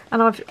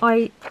 And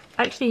I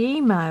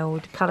actually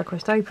emailed Colour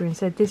Questopia and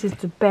said this is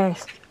the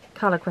best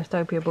Colour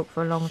Questopia book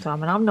for a long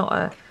time. And I'm not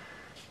a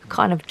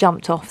kind of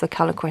jumped off the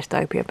Colour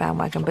Questopia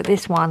bandwagon, but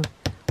this one,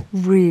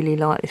 really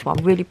like this one.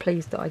 Really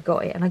pleased that I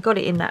got it, and I got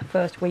it in that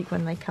first week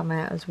when they come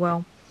out as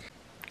well.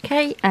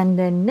 Okay, and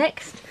then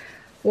next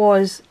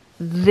was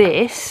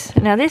this.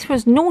 Now this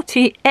was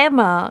Naughty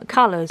Emma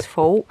Colours'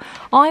 fault.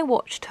 I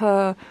watched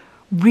her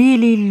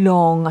really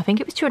long, I think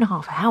it was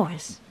 2.5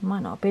 hours. It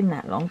might not have been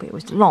that long, but it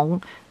was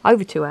long,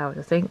 over 2 hours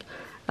I think.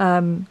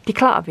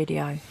 Declutter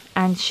video,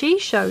 and she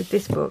showed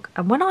this book.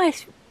 And when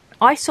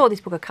I saw this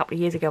book a couple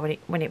of years ago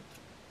when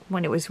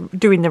it was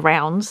doing the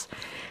rounds,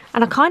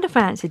 and I kind of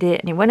fancied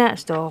it, and it went out of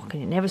stock,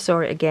 and you never saw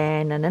it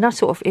again. And then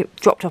it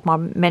dropped off my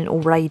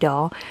mental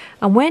radar.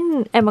 And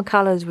when Emma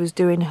Colours was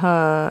doing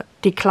her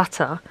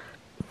declutter,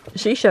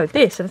 she showed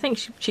this, and I think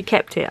she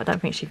kept it. I don't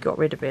think she got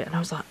rid of it. And I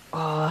was like,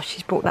 oh,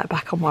 she's brought that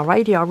back on my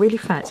radar. I really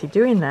fancy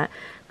doing that.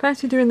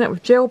 Fancy doing that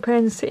with gel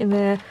pens, sitting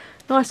there,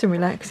 nice and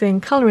relaxing,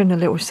 colouring the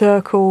little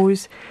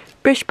circles,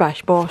 bish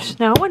bash bosh.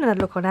 Now I went and had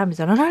a look on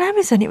Amazon, and on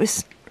Amazon it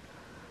was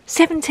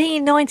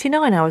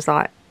 $17.99. I was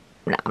like,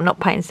 no, I'm not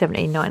paying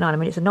 $17.99. I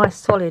mean, it's a nice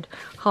solid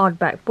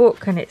hardback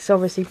book, and it's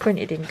obviously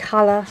printed in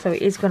colour, so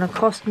it is going to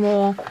cost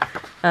more.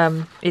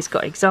 It's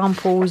got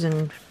examples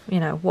and,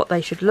 you know, what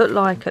they should look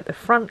like at the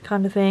front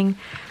kind of thing.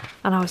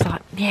 And I was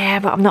like, yeah,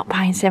 but I'm not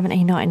paying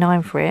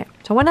 $17.99 for it.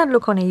 So I went and had a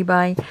look on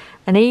eBay,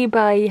 and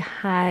eBay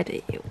had,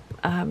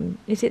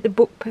 is it the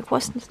book,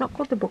 it's not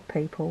called the Book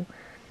People.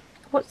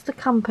 What's the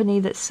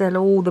company that sell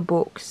all the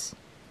books?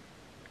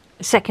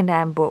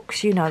 Second-hand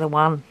books, you know the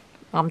one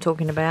I'm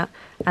talking about.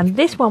 And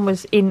this one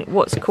was in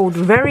what's called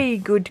very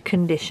good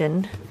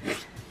condition,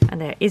 and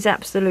there is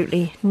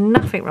absolutely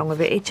nothing wrong with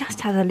it. It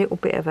just has a little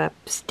bit of a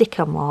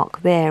sticker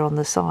mark there on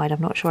the side. I'm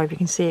not sure if you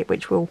can see it,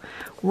 which will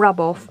rub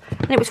off.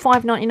 And it was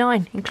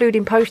 $5.99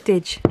 including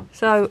postage,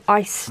 so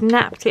I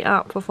snapped it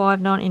up for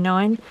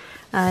 $5.99,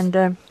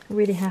 and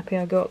really happy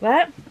I got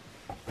that.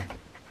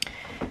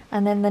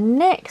 And then the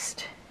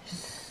next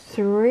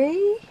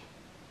three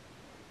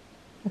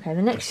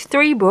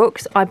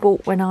books I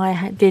bought when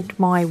I did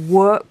my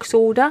works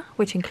order,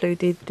 which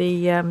included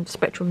the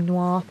Spectrum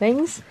Noir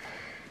things.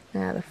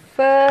 Now the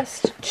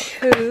first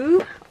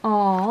two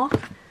are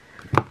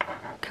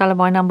colour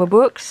by number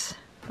books.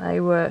 They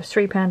were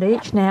 £3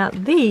 each. Now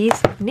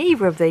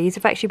neither of these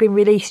have actually been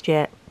released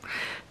yet.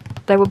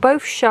 They were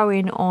both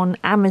showing on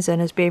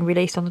Amazon as being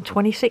released on the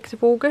 26th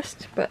of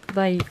August, but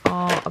they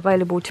are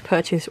available to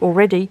purchase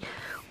already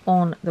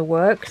on the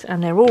works,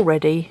 and they're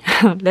already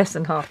less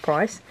than half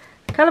price.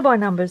 Colour by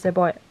numbers, they're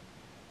by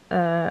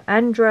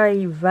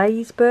Andre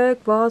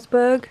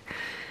Varsberg,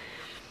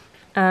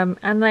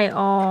 and they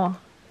are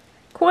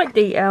quite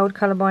detailed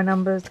colour by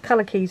numbers. The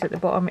colour keys at the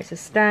bottom, it's a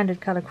standard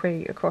colour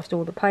key across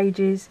all the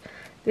pages.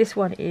 This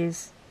one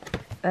is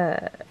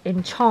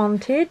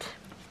Enchanted,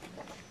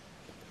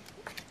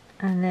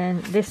 and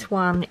then this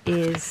one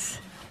is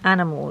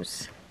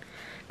Animals.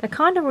 They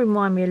kind of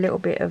remind me a little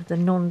bit of the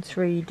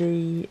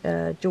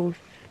non-3D George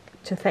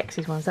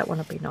Tefex's ones. That one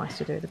would be nice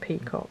to do, the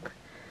peacock.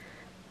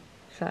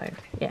 So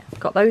yeah,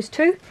 got those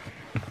two.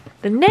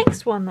 The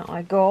next one that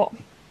I got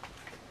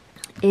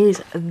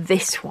is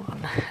this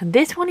one. And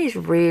this one is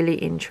really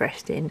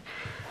interesting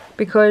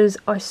because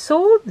I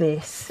saw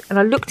this and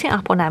I looked it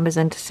up on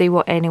Amazon to see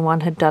what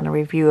anyone had done a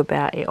review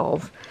about it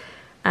of.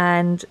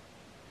 And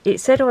it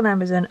said on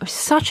Amazon,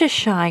 such a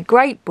shame,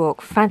 great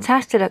book,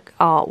 fantastic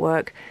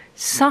artwork,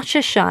 such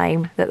a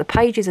shame that the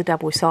pages are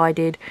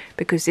double-sided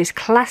because this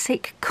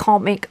classic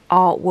comic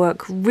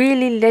artwork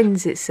really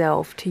lends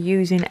itself to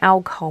using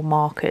alcohol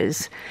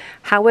markers.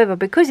 However,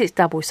 because it's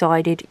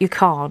double-sided, you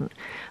can't.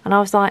 And I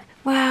was like,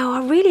 well,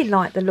 I really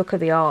like the look of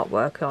the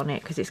artwork on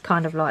it because it's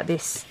kind of like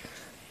this,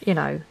 you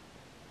know,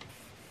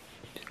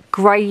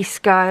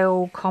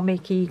 grayscale,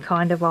 comic-y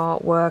kind of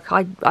artwork.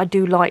 I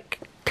do like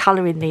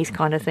colouring these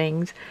kind of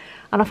things.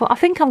 And I thought, I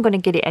think I'm going to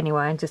get it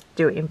anyway and just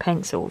do it in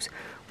pencils.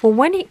 Well,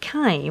 when it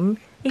came,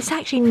 it's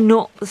actually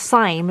not the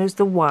same as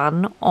the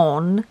one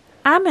on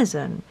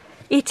Amazon.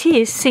 It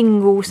is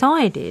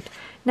single-sided.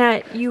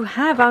 Now, you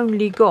have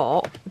only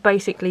got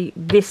basically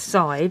this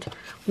side.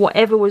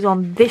 Whatever was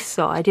on this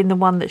side in the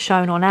one that's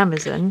shown on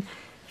Amazon,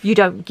 you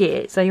don't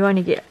get. So you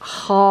only get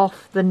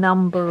half the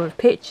number of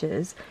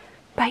pictures.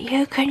 But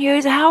you can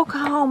use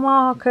alcohol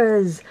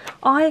markers.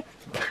 I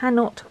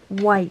cannot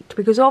wait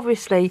because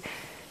obviously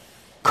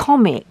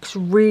comics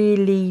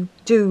really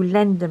do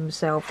lend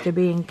themselves to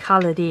being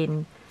coloured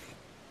in,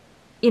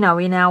 you know,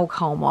 in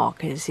alcohol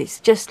markers. It's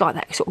just like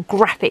that sort of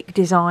graphic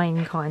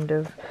design kind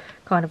of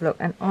look,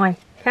 and I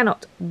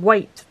cannot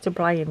wait to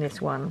play in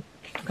this one.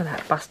 Look at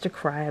that Buster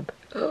Crab.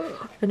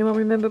 Anyone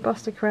remember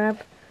Buster Crab?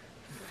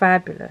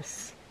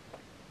 Fabulous.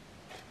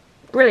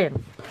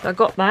 Brilliant. So I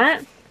got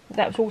that.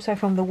 That was also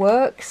from the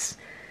works.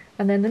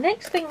 And then the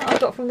next thing that I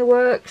got from the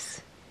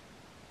works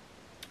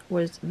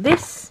was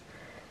this.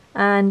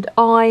 And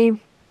why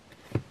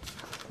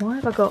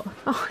have I got,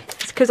 oh,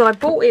 it's because I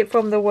bought it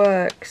from the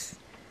works.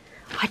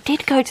 I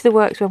did go to the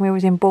works when we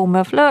was in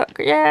Bournemouth. Look,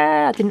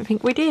 yeah, I didn't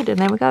think we did. And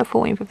there we go,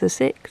 14th of the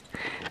 6th.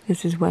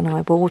 This is when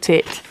I bought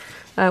it.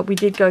 We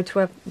did go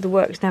to the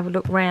works and have a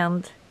look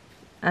round.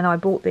 And I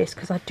bought this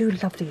because I do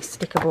love these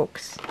sticker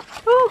books.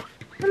 Oh,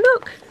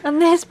 look.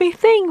 And there's my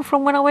thing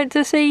from when I went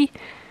to see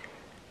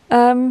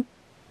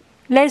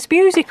Les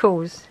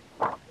Musicals.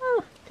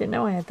 Oh, didn't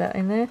know I had that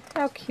in there.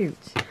 How cute.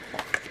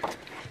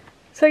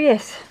 So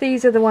yes,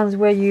 these are the ones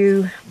where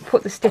you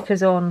put the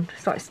stickers on.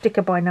 It's like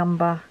sticker by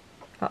number.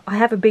 I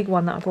have a big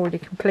one that I've already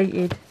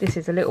completed. This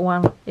is a little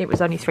one. It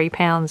was only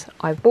 £3.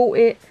 I bought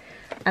it.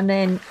 And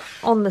then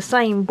on the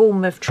same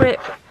Bournemouth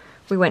trip,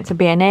 we went to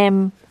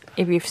B&M.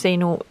 If you've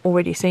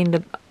already seen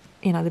the,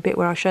 you know, the bit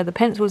where I show the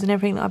pencils and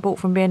everything that I bought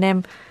from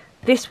B&M,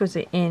 this was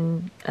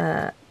in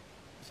B&M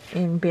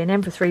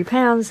for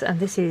 £3, and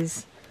this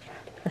is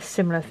a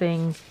similar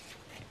thing.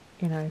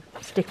 You know,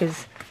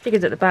 stickers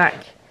at the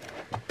back,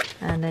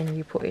 and then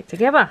you put it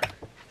together.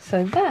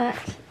 So that,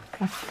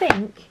 I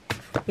think,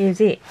 is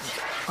it.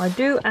 I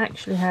do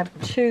actually have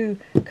 2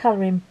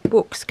 colouring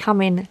books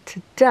coming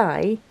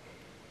today,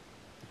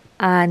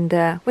 and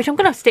which I'm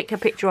going to stick a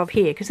picture of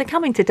here because they're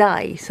coming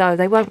today, so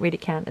they won't really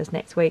count as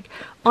next week.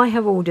 I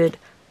have ordered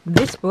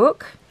this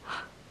book,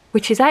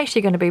 which is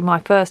actually going to be my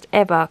first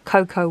ever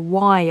Coco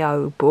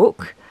YO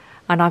book,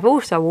 and I've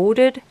also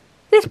ordered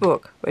this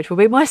book, which will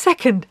be my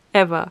second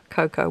ever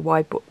Coco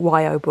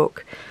YO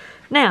book.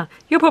 Now,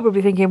 you're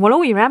probably thinking, well,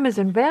 all your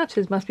Amazon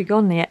vouchers must be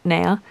gone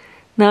now.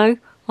 No,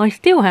 I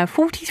still have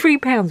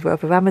 £43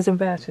 worth of Amazon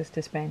vouchers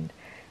to spend.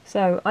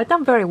 So I've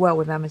done very well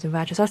with Amazon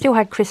vouchers. I still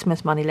had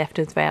Christmas money left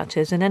as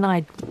vouchers, and then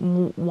I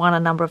won a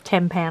number of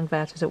 £10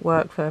 vouchers at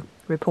work for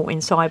reporting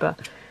cyber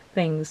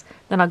things.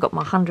 Then I got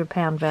my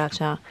 £100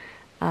 voucher.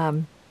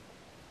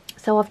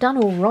 So I've done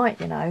all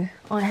right, you know.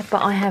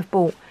 But I have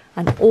bought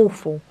an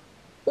awful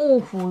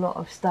lot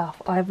of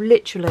stuff. I've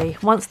literally,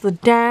 once the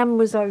dam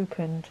was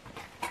opened,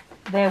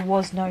 there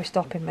was no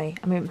stopping me.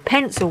 I mean,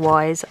 pencil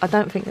wise, I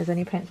don't think there's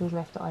any pencils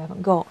left that I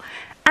haven't got.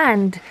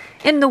 And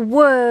in the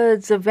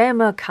words of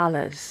Emma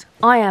Colours,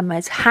 I am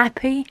as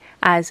happy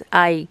as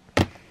a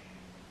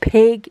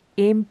pig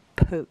in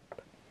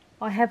poop.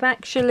 I've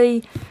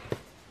actually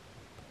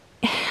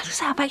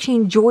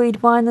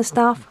enjoyed buying the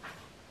stuff.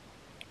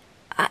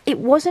 It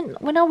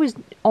wasn't, when I was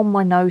on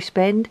my no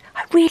spend,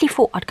 I really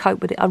thought I'd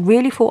cope with it. I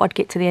really thought I'd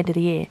get to the end of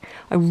the year.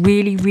 I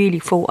really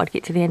thought I'd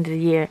get to the end of the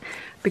year,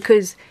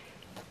 because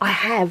I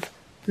have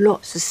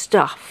lots of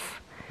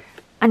stuff.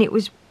 And it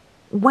was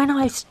when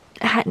I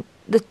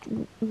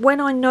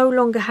no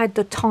longer had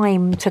the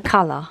time to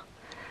colour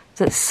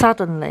that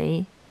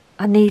suddenly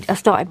I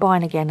started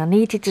buying again. I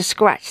needed to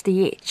scratch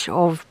the itch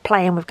of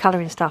playing with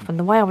colouring stuff, and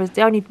the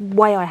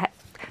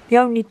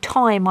only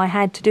time I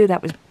had to do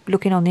that was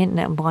looking on the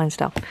internet and buying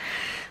stuff.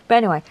 But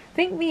anyway, I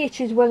think the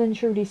itch is well and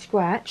truly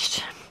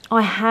scratched.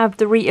 I have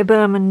the Rita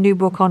Berman new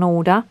book on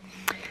order,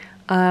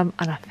 and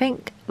I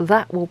think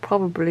that will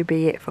probably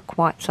be it for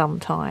quite some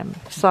time.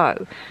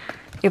 So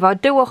if I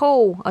do a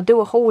haul, I'll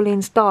do a haul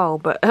in style,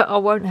 but I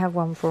won't have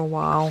one for a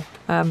while.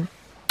 I'm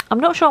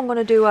not sure I'm going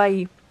to do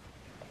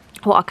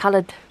what I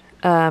coloured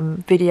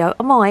video.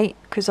 I might,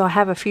 because I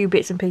have a few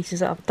bits and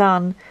pieces that I've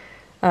done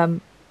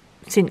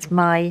since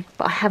May,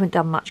 but I haven't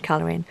done much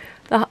colouring.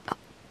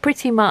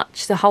 Pretty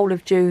much the whole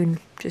of June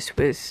just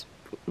was,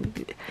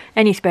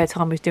 any spare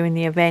time was doing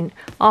the event.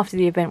 After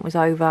the event was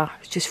over, I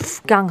was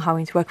just gung-ho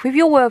into work. If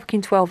you're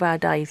working 12-hour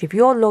days, if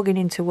you're logging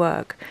into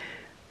work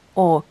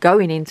or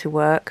going into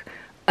work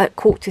at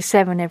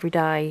 6:45 every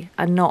day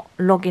and not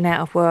logging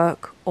out of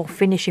work or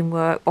finishing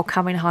work or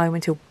coming home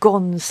until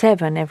gone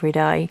 7 every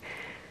day,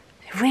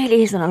 there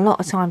really isn't a lot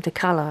of time to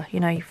colour. You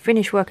know, you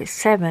finish work at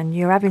 7,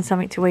 you're having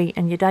something to eat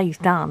and your day's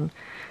done.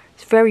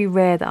 It's very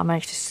rare that I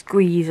manage to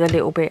squeeze a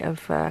little bit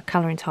of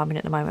colouring time in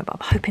at the moment, but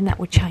I'm hoping that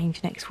will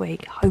change next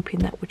week. Hoping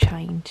that will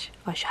change.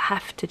 I shall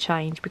have to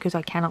change, because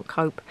I cannot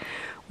cope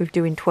with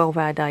doing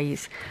 12-hour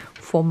days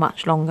for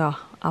much longer.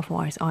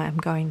 Otherwise, I am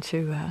going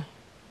to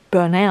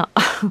burn out.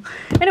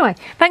 Anyway,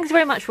 thanks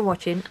very much for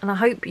watching, and I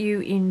hope you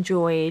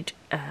enjoyed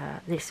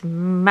this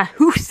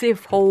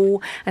Mahoosive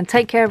haul. And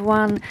take care,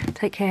 everyone.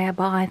 Take care.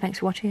 Bye. Thanks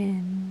for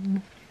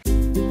watching.